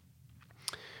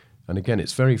 And again,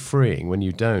 it's very freeing when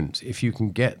you don't. If you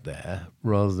can get there,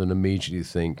 rather than immediately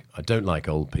think, I don't like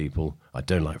old people, I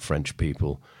don't like French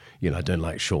people, you know, I don't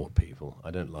like short people,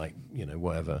 I don't like, you know,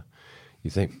 whatever.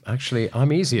 You think, actually,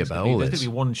 I'm easy about all this. There's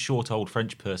going to be one short old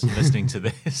French person listening to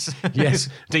this. Yes,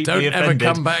 deeply don't offended.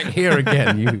 ever come back here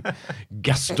again, you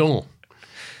Gaston.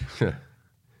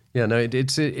 Yeah, no,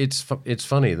 it's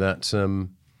funny that,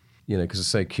 you know, because I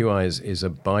say QI is a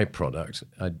byproduct,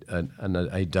 and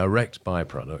a direct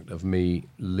byproduct of me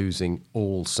losing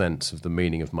all sense of the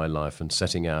meaning of my life and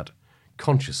setting out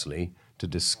consciously to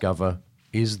discover,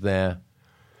 is there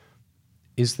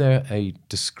a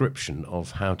description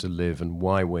of how to live and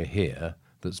why we're here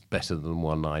that's better than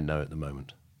one I know at the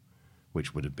moment,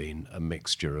 which would have been a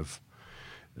mixture of,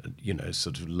 you know,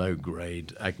 sort of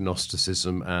low-grade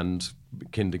agnosticism and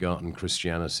kindergarten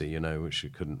Christianity, you know, which you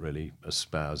couldn't really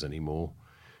espouse anymore,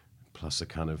 plus a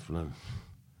kind of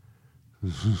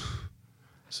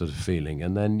sort of feeling.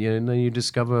 And then, you know, you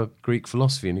discover Greek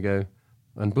philosophy and you go,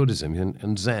 and Buddhism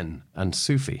and Zen and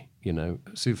Sufi, you know,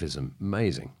 Sufism,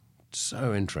 amazing,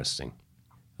 so interesting.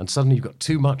 And suddenly you've got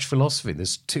too much philosophy.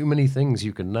 There's too many things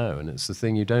you can know, and it's the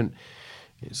thing you don't.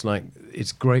 It's like,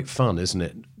 it's great fun, isn't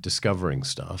it, discovering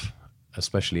stuff,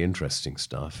 especially interesting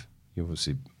stuff. You're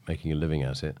obviously making a living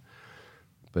at it.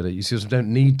 But you sort of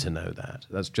don't need to know that.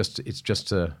 It's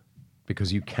just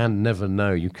because you can never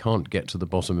know. You can't get to the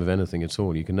bottom of anything at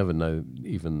all. You can never know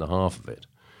even the half of it.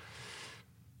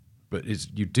 But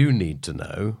you do need to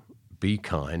know, be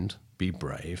kind, be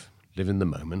brave, live in the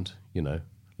moment, you know,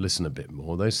 listen a bit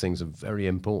more. Those things are very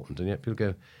important. And yet people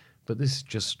go, but this is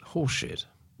just horseshit.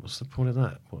 What's the point of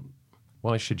that?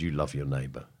 Why should you love your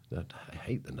neighbour? I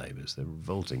hate the neighbours. They're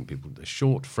revolting people. They're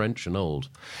short, French, and old.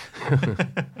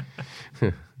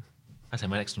 I say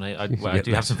my next one. I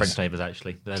do have some French neighbours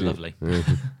actually. They're lovely.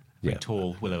 Yeah.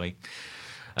 Tall, willowy.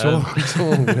 Tall,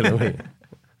 willowy.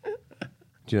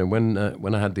 Do you know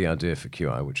when I had the idea for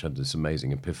QI, which had this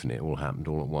amazing epiphany, it all happened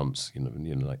all at once. You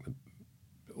know, like it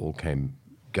all came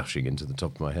gushing into the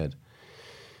top of my head.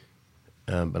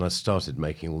 And I started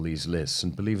making all these lists,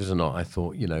 and believe it or not, I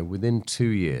thought, you know, within 2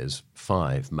 years,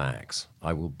 5 max,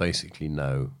 I will basically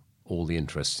know all the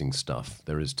interesting stuff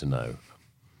there is to know.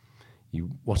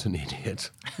 What an idiot.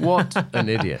 What an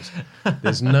idiot.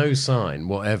 There's no sign,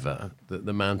 whatever, that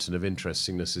the mountain of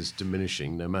interestingness is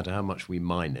diminishing, no matter how much we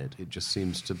mine it. It just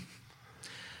seems to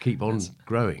keep on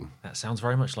growing. That sounds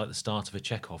very much like the start of a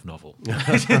Chekhov novel.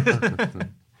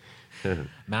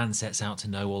 Man sets out to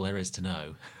know all there is to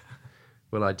know.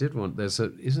 Well, I did want. Is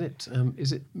it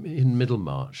in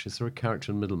Middlemarch? Is there a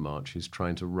character in Middlemarch who's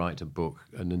trying to write a book,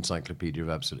 an encyclopedia of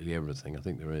absolutely everything? I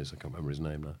think there is. I can't remember his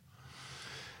name now.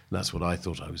 And that's what I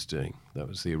thought I was doing. That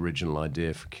was the original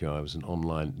idea for QI. It was an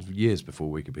online, years before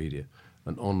Wikipedia,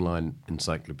 an online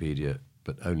encyclopedia,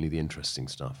 but only the interesting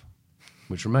stuff.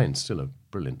 which remains still a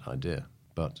brilliant idea,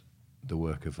 but the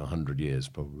work of 100 years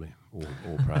probably,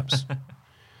 or perhaps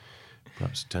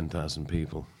 10,000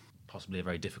 people. Possibly a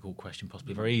very difficult question,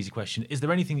 possibly a very easy question. Is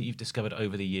there anything that you've discovered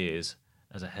over the years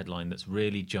as a headline that's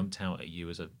really jumped out at you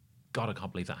as a, God, I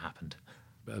can't believe that happened?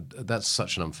 That's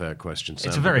such an unfair question, Sam.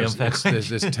 It's a very unfair question.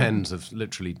 There's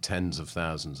literally tens of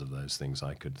thousands of those things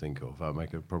I could think of. I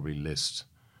could probably list.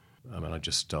 I mean, I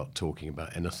just start talking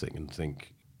about anything and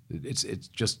think it's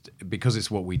just because it's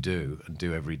what we do and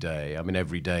do every day. I mean,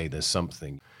 every day there's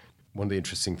something. One of the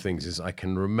interesting things is I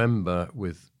can remember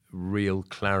with real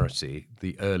clarity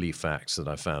the early facts that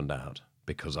I found out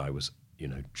because I was,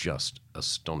 just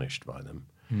astonished by them.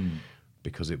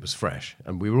 Because it was fresh,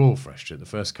 and we were all fresh to it. The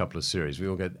first couple of series, we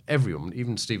all go, everyone,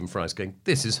 even Stephen Fry's going,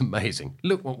 this is amazing.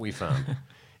 Look what we found.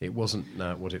 It wasn't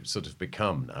what it's sort of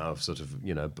become now, sort of,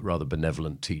 rather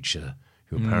benevolent teacher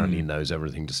who apparently knows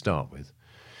everything to start with.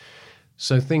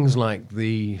 So things like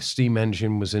the steam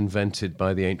engine was invented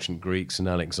by the ancient Greeks in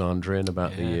Alexandria in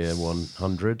about the year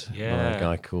 100 by a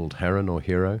guy called Heron or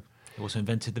Hero. He also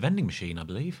invented the vending machine, I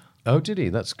believe. Oh, did he?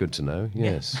 That's good to know,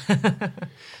 yes.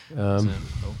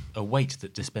 A weight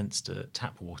that dispensed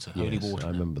tap water, holy water. I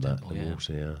remember that,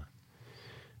 water, yeah.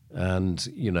 And,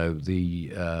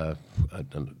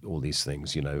 all these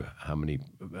things, how many...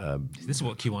 this is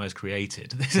what QI has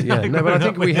created. But I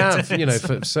think we have,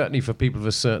 certainly for people of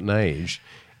a certain age,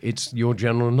 it's your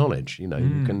general knowledge. You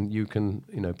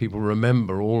can. People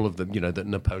remember all of the. That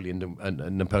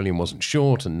Napoleon wasn't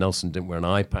short, and Nelson didn't wear an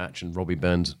eye patch, and Robbie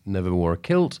Burns never wore a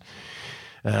kilt,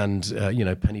 and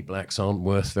penny blacks aren't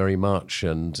worth very much,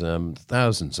 and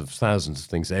thousands of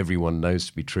things everyone knows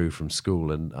to be true from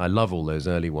school. And I love all those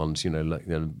early ones. I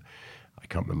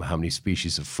can't remember how many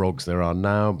species of frogs there are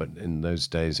now, but in those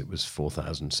days it was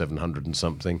 4,700 and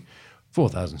something.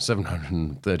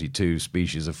 4,732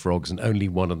 species of frogs, and only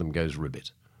one of them goes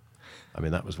ribbit. I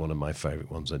mean, that was one of my favourite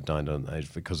ones. I dined on that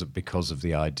age because of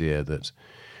the idea that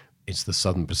it's the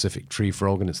Southern Pacific tree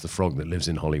frog, and it's the frog that lives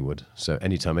in Hollywood. So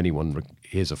anytime anyone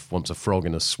wants a frog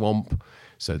in a swamp,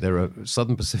 so there are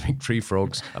Southern Pacific tree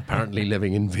frogs apparently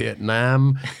living in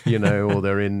Vietnam, or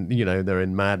they're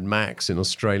in Mad Max in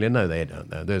Australia. No, they don't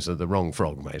know. Those are the wrong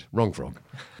frog, mate. Wrong frog.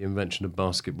 The invention of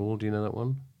basketball. Do you know that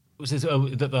one? Was this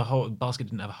that the whole basket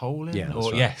didn't have a hole in? Yeah, that's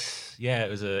right. Yes. Yeah,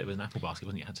 it was an apple basket,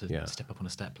 wasn't it? You had to step up on a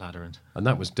step ladder and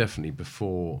that was definitely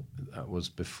before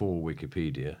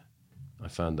Wikipedia. I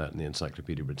found that in the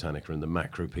Encyclopaedia Britannica and the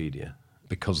Macropedia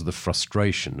because of the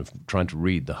frustration of trying to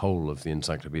read the whole of the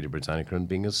Encyclopaedia Britannica and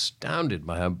being astounded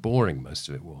by how boring most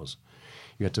of it was.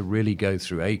 You had to really go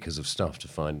through acres of stuff to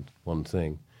find one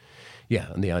thing.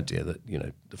 Yeah, and the idea that,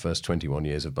 the first 21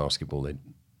 years of basketball, they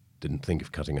didn't think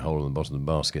of cutting a hole in the bottom of the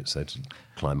basket, so to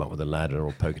climb up with a ladder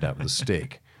or poke it out with a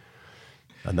stick.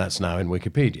 And that's now in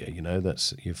Wikipedia,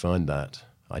 you find that.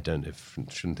 I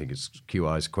shouldn't think it's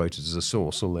QI is quoted as a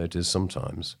source, although it is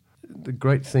sometimes. The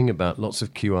great thing about lots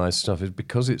of QI stuff is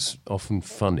because it's often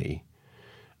funny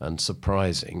and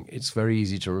surprising, it's very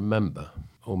easy to remember.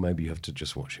 Or maybe you have to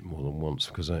just watch it more than once,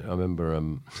 because I remember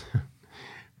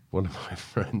one of my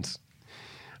friends,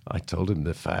 I told him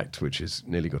the fact, which has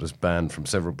nearly got us banned from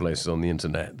several places on the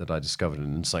internet, that I discovered in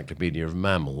an encyclopedia of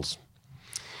mammals,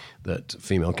 that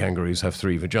female kangaroos have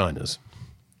 3 vaginas,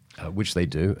 which they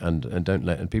do, and don't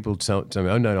let. And people tell me,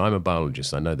 oh no, I'm a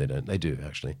biologist. I know they don't. They do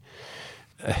actually.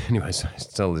 Anyway, so I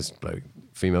tell this bloke,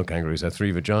 female kangaroos have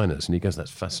 3 vaginas, and he goes,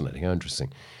 "That's fascinating. How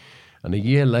interesting." And a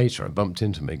year later, I bumped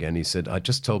into him again. He said, "I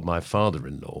just told my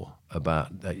father-in-law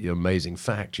about that amazing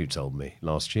fact you told me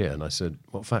last year." And I said,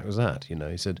 "What fact was that?"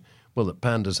 He said, "Well, that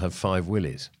pandas have 5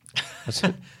 willies." I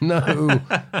said,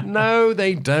 no,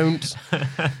 they don't.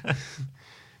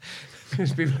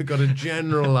 Because people have got a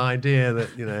general idea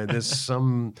that, there's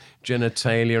some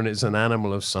genitalia and it's an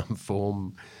animal of some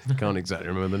form. Can't exactly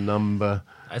remember the number.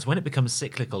 It's when it becomes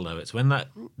cyclical, though. It's when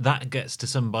that gets to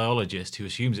some biologist who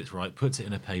assumes it's right, puts it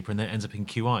in a paper, and then it ends up in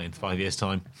QI in 5 years'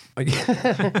 time.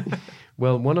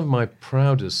 Well, one of my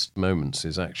proudest moments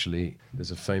is actually,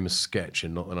 there's a famous sketch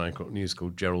in Not That I Got News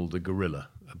called Gerald the Gorilla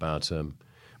about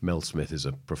Mel Smith is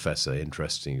a professor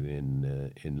interested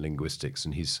in linguistics,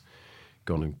 and he's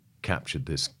gone and captured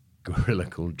this gorilla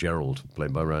called Gerald,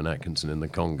 played by Rowan Atkinson, in the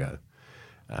Congo,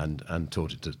 and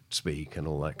taught it to speak and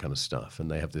all that kind of stuff.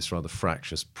 And they have this rather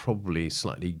fractious, probably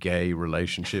slightly gay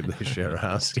relationship. They share a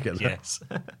house together. Yes.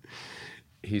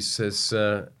 He says,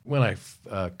 when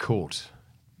I caught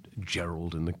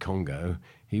Gerald in the Congo,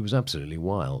 he was absolutely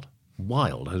wild.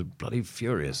 Wild, I was bloody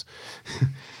furious.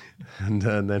 And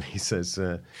then he says,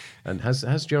 and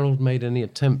has Gerald made any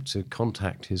attempt to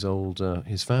contact his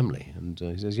family? And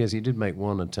he says, yes, he did make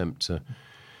one attempt to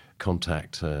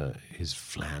contact his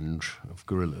flange of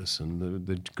gorillas, and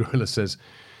the gorilla says,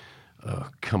 "Oh,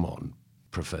 come on,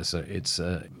 Professor, it's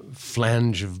a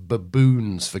flange of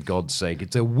baboons, for God's sake.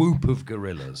 It's a whoop of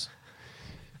gorillas."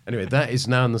 Anyway, that is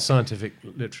now in the scientific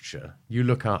literature. You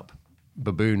look up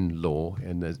baboon law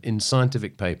in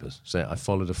scientific papers, say, I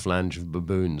followed a flange of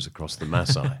baboons across the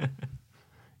Maasai.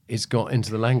 It's got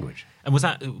into the language. And was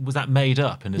that made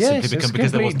up? And Yes, simply it's a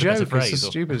because there complete wasn't a better joke. phrase?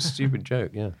 It's a stupid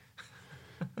joke, yeah.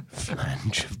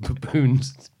 Flange of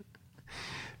baboons.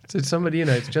 So somebody,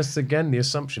 it's just, again, the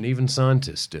assumption, even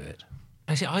scientists do it.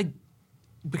 Actually,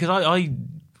 I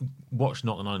watched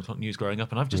Not the 9 O'Clock News growing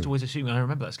up, and I've just always assumed, and I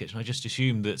remember that sketch, and I just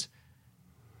assumed that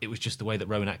it was just the way that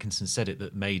Rowan Atkinson said it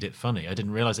that made it funny. I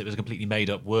didn't realise it was a completely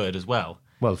made-up word as well.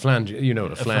 Well, flange, you know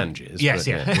what a flange is. Yes,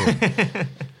 yeah.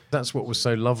 That's what was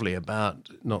so lovely about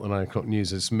Not the 9 O'Clock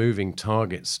News, is moving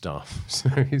target stuff. So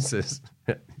he says,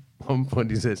 at one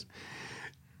point he says,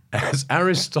 as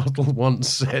Aristotle once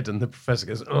said, and the professor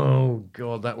goes, oh,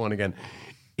 God, that one again.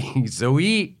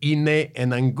 Zoi ine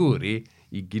enanguri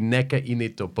I gineka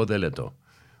ine topodeleto.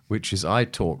 Which is, I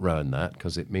taught Rowan that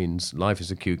because it means life is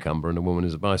a cucumber and a woman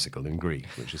is a bicycle in Greek,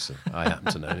 which is, I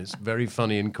happen to know. It's very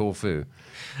funny in Corfu.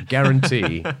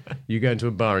 Guarantee you go into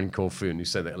a bar in Corfu and you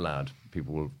say that aloud,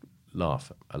 people will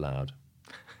laugh aloud.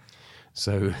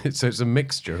 So it's a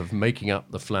mixture of making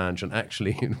up the flange and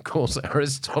actually, of course,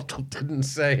 Aristotle didn't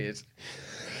say it.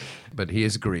 But he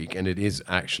is Greek, and it is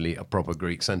actually a proper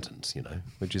Greek sentence,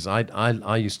 which is,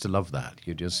 I used to love that.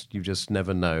 You just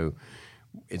never know.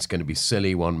 It's going to be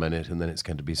silly one minute, and then it's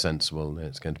going to be sensible, and then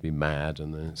it's going to be mad,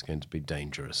 and then it's going to be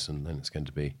dangerous, and then it's going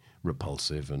to be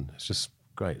repulsive, and it's just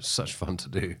great. It's such fun to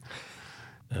do.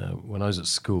 When I was at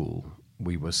school,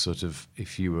 we were sort of,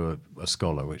 if you were a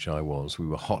scholar, which I was, we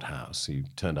were hothouse. So you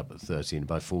turned up at 13.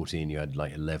 By 14, you had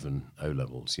like 11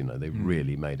 O-levels. They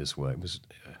really made us work. It was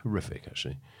horrific,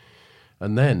 actually.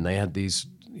 And then they had these,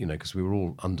 because we were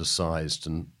all undersized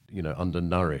and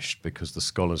undernourished because the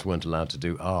scholars weren't allowed to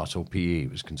do art or PE.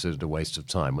 It was considered a waste of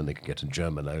time when they could get a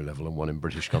German O-level and one in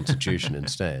British Constitution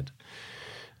instead.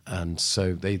 And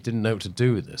so they didn't know what to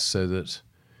do with this, so that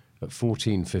at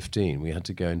 14, 15, we had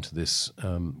to go into this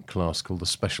class called the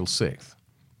Special Sixth,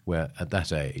 where at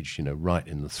that age, right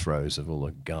in the throes of all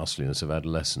the ghastliness of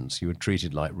adolescence, you were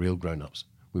treated like real grown-ups.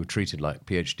 We were treated like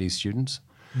PhD students.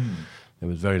 There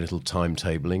was very little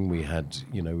timetabling. We had,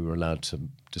 we were allowed to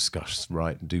discuss,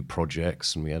 write, and do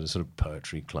projects, and we had a sort of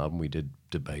poetry club, and we did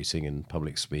debating and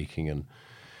public speaking and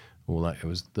all that. It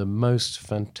was the most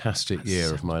fantastic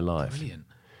year of my life. Brilliant.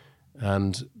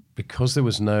 And because there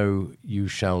was no, you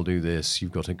shall do this,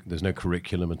 there's no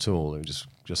curriculum at all. It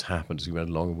just happened as we went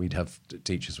along, and we'd have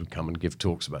teachers would come and give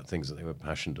talks about things that they were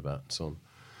passionate about and so on.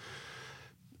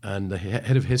 And the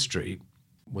head of history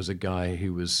was a guy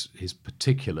who his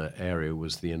particular area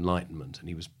was the Enlightenment, and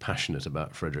he was passionate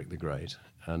about Frederick the Great.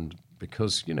 And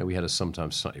because, we had a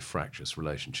sometimes slightly fractious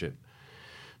relationship,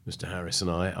 Mr. Harris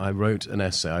and I wrote an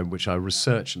essay which I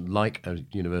researched like a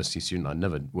university student. I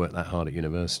never worked that hard at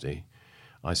university.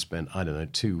 I spent,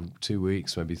 2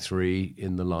 weeks, maybe 3,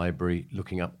 in the library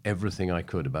looking up everything I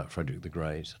could about Frederick the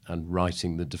Great and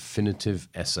writing the definitive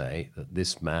essay that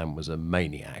this man was a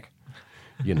maniac.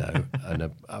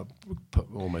 And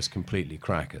almost completely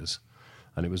crackers.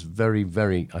 And it was very,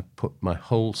 very, I put my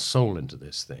whole soul into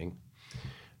this thing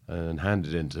and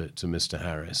handed it to Mr.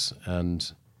 Harris.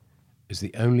 And it's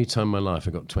the only time in my life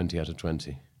I got 20 out of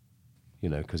 20,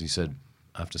 because he said,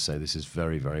 I have to say this is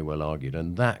very, very well argued.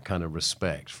 And that kind of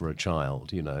respect for a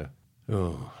child,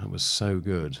 oh, it was so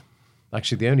good.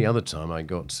 Actually, the only other time I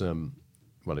got,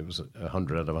 it was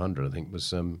 100 out of 100, I think,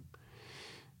 was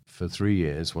for 3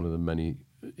 years, one of the many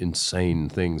insane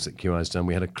things that QI's done.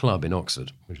 We had a club in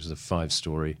Oxford, which was a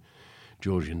 5-story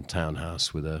Georgian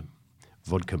townhouse with a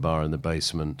vodka bar in the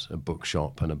basement, a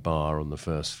bookshop and a bar on the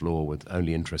first floor with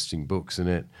only interesting books in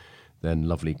it, then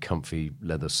lovely comfy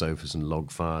leather sofas and log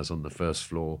fires on the first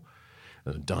floor,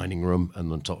 a dining room,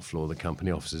 and on the top floor the company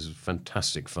offices. It was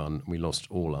fantastic fun. We lost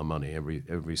all our money,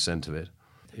 every cent of it.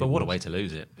 But what a way to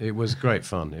lose it. It was great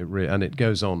fun. And it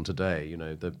goes on today,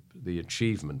 the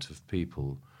achievement of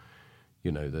people.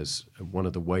 There's one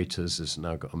of the waiters has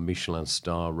now got a Michelin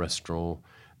star restaurant.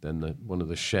 Then one of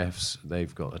the chefs,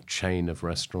 they've got a chain of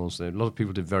restaurants. A lot of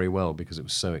people did very well because it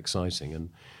was so exciting. And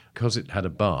because it had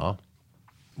a bar,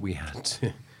 we had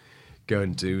to go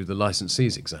and do the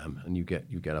licensee's exam. And you get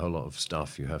a whole lot of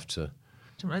stuff. You have to...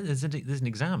 There's an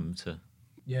exam to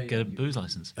get a booze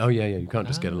license. Oh, yeah. You can't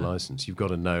just get a license. You've got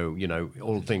to know,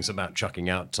 all things about chucking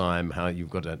out time,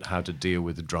 how to deal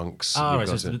with the drunks. Oh, right,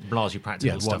 so it's the Blasey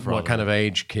practical stuff. What kind of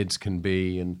age kids can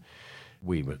be. And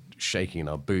We were shaking in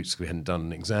our boots. We hadn't done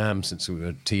an exam since we were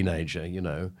a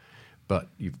teenager, But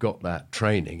you've got that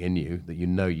training in you that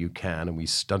you can. And we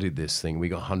studied this thing. We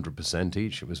got 100%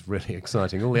 each. It was really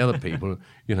exciting. All the other people,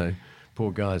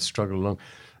 poor guys struggled along.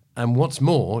 And what's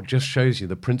more, just shows you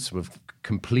the principle of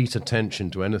complete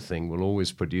attention to anything will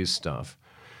always produce stuff.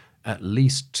 At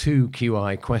least 2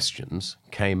 QI questions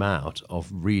came out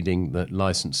of reading the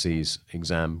licensee's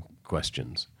exam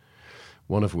questions.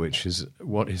 One of which is,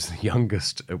 what is the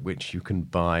youngest at which you can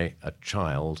buy a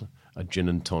child a gin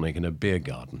and tonic in a beer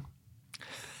garden?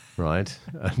 Right?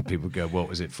 And people go, what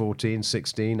was it, 14,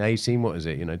 16, 18? What is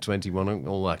it, 21?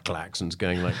 All that klaxons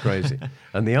going like crazy.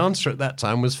 And the answer at that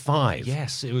time was 5.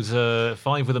 Yes, it was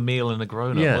 5 with a meal and a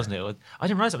grown-up, wasn't it? I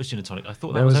didn't realise that was gin and tonic. I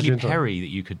thought that was was only gin and perry that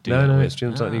you could do. No, it's gin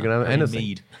and tonic. You can have perry anything,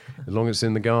 mead. as long as it's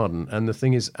in the garden. And the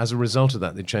thing is, as a result of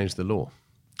that, they changed the law.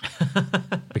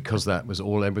 Because that was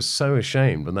all. They were so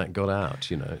ashamed when that got out,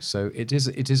 So it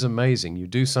is amazing. You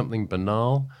do something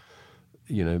banal,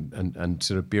 and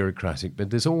sort of bureaucratic, but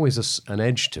there's always an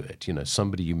edge to it,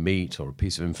 somebody you meet or a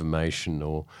piece of information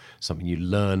or something you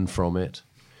learn from it.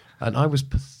 And I was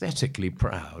pathetically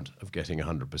proud of getting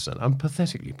 100%. I'm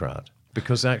pathetically proud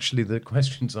because actually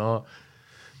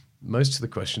most of the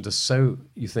questions are so,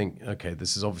 you think, okay,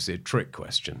 this is obviously a trick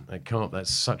question.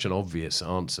 That's such an obvious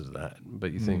answer to that.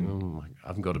 But you think, I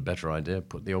haven't got a better idea.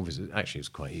 Put the obvious. Actually, it's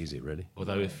quite easy, really.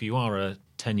 Although if you are a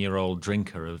 10-year-old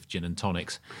drinker of gin and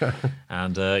tonics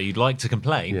and you'd like to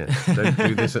complain. Yeah, don't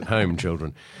do this at home,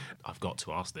 children. I've got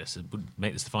to ask this and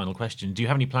make this the final question. Do you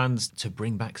have any plans to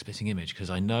bring back Spitting Image? Because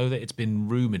I know that it's been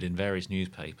rumoured in various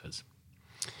newspapers.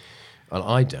 Well,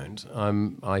 I don't.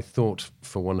 I thought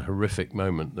for one horrific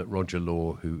moment that Roger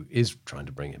Law, who is trying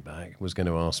to bring it back, was going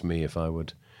to ask me if I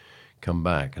would come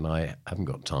back, and I haven't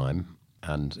got time.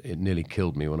 And it nearly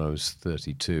killed me when I was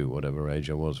 32, whatever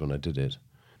age I was when I did it.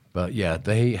 But yeah,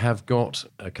 they have got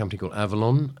a company called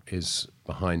Avalon is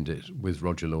behind it with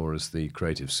Roger Law as the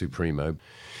creative supremo.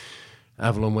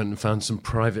 Avalon went and found some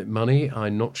private money.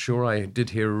 I'm not sure. I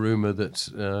did hear a rumour that,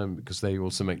 because they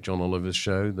also make John Oliver's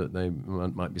show, that they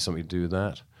might be something to do with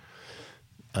that.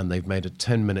 And they've made a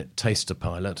 10-minute taster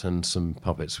pilot and some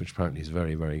puppets, which apparently is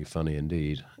very, very funny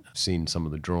indeed. I've seen some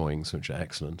of the drawings, which are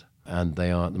excellent. And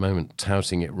they are at the moment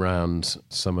touting it round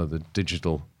some of the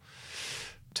digital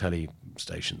telly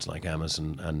stations like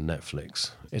Amazon and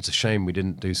Netflix. It's a shame we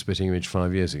didn't do Spitting Image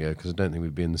 5 years ago, because I don't think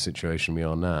we'd be in the situation we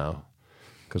are now.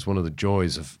 Because one of the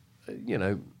joys of,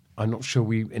 I'm not sure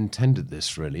we intended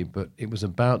this really, but it was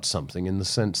about something in the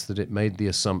sense that it made the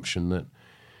assumption that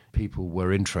people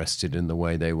were interested in the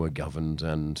way they were governed,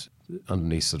 and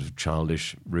underneath sort of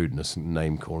childish rudeness and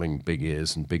name-calling, big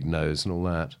ears and big nose and all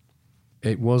that.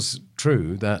 It was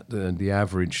true that the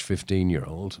average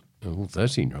 15-year-old or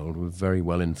 13-year-old were very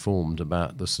well informed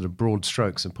about the sort of broad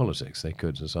strokes of politics. They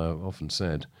could, as I've often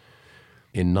said.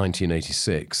 In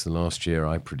 1986, the last year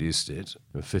I produced it,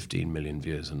 15 million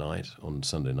viewers a night on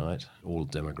Sunday night, all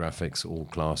demographics, all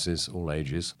classes, all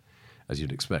ages, as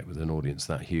you'd expect with an audience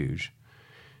that huge.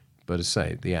 But as I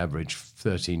say, the average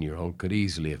 13-year-old could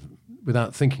easily have,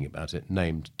 without thinking about it,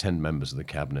 named 10 members of the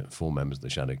cabinet, 4 members of the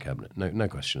shadow cabinet. No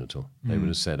question at all. They would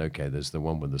have said, okay, there's the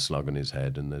one with the slug on his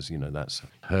head, and there's, that's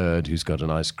Hurd, who's got an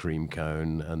ice cream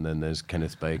cone, and then there's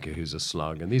Kenneth Baker, who's a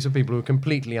slug. And these are people who are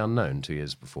completely unknown 2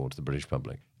 years before to the British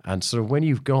public. And sort of when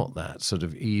you've got that sort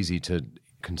of easy to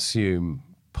consume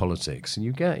politics, and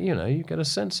you get a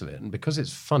sense of it. And because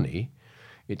it's funny,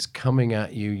 it's coming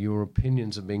at you, your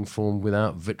opinions are being formed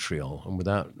without vitriol and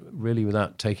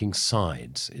without taking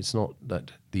sides. It's not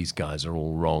that these guys are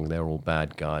all wrong, they're all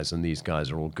bad guys, and these guys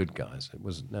are all good guys.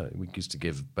 We used to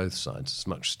give both sides as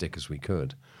much stick as we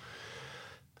could.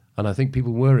 And I think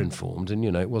people were informed, and,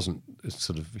 it wasn't a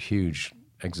sort of huge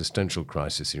existential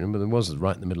crisis here, but there was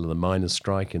right in the middle of the miners'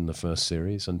 strike in the first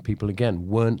series, and people, again,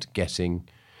 weren't getting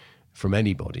from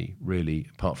anybody, really,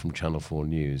 apart from Channel 4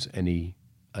 News, any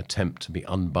attempt to be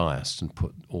unbiased and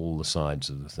put all the sides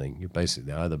of the thing. You're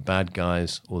basically either bad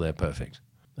guys or they're perfect.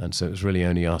 And so it was really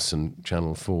only us and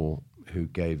Channel 4 who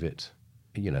gave it,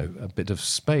 a bit of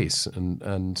space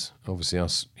and obviously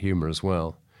us humour as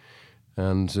well.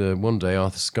 And one day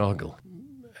Arthur Scargill,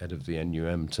 head of the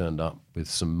NUM, turned up with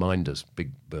some minders,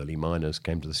 big burly miners,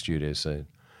 came to the studio,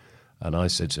 and I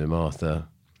said to him, Arthur,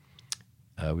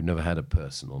 we've never had a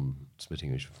person on Spitting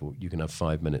Image before. You can have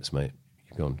 5 minutes, mate.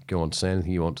 Go on, say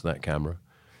anything you want to that camera.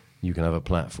 You can have a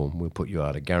platform. We'll put you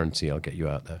out. I guarantee I'll get you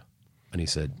out there. And he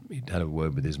said, he'd had a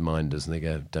word with his minders, and they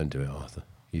go, don't do it, Arthur.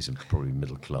 He's a probably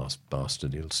middle-class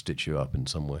bastard. He'll stitch you up in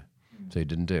some way. So he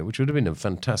didn't do it, which would have been a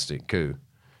fantastic coup.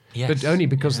 Yes. But only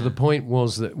because of the point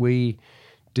was that we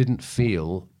didn't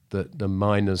feel that the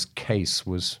miners' case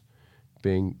was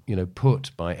being,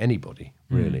 put by anybody,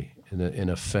 really, in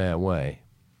a fair way.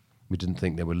 We didn't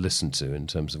think they were listened to in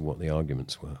terms of what the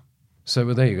arguments were. So,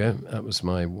 well, there you go. That was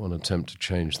my one attempt to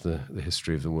change the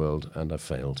history of the world, and I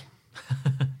failed.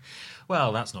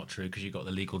 Well, that's not true, because you got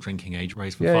the legal drinking age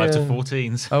raised from 5 to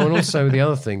 14. So. Oh, and also the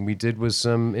other thing we did was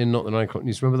in Not the 9 O'Clock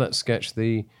News. Remember that sketch,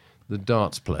 the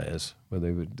darts players, where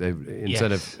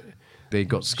instead of they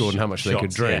got scored and how much they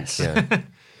could drink. Yes. Yeah.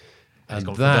 And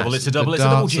It's that, double, it's a double, the it's a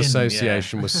double Darts gin.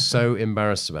 Association was so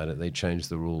embarrassed about it, they changed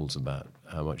the rules about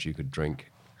how much you could drink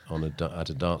at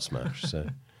a darts match. So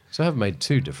I've made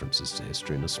two differences to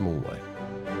history in a small way.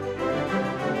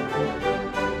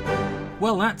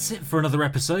 Well, that's it for another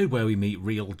episode where we meet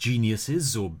real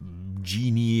geniuses, or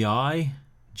genies.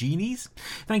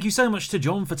 Thank you so much to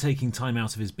John for taking time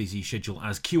out of his busy schedule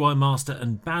as QI Master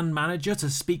and Band Manager to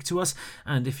speak to us.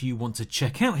 And if you want to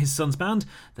check out his son's band,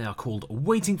 they are called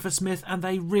Waiting for Smith, and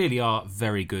they really are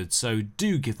very good. So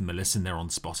do give them a listen. They're on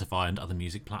Spotify and other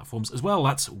music platforms as well.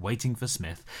 That's Waiting for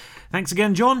Smith. Thanks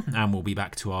again, John, and we'll be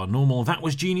back to our normal That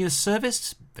Was Genius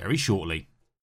service very shortly.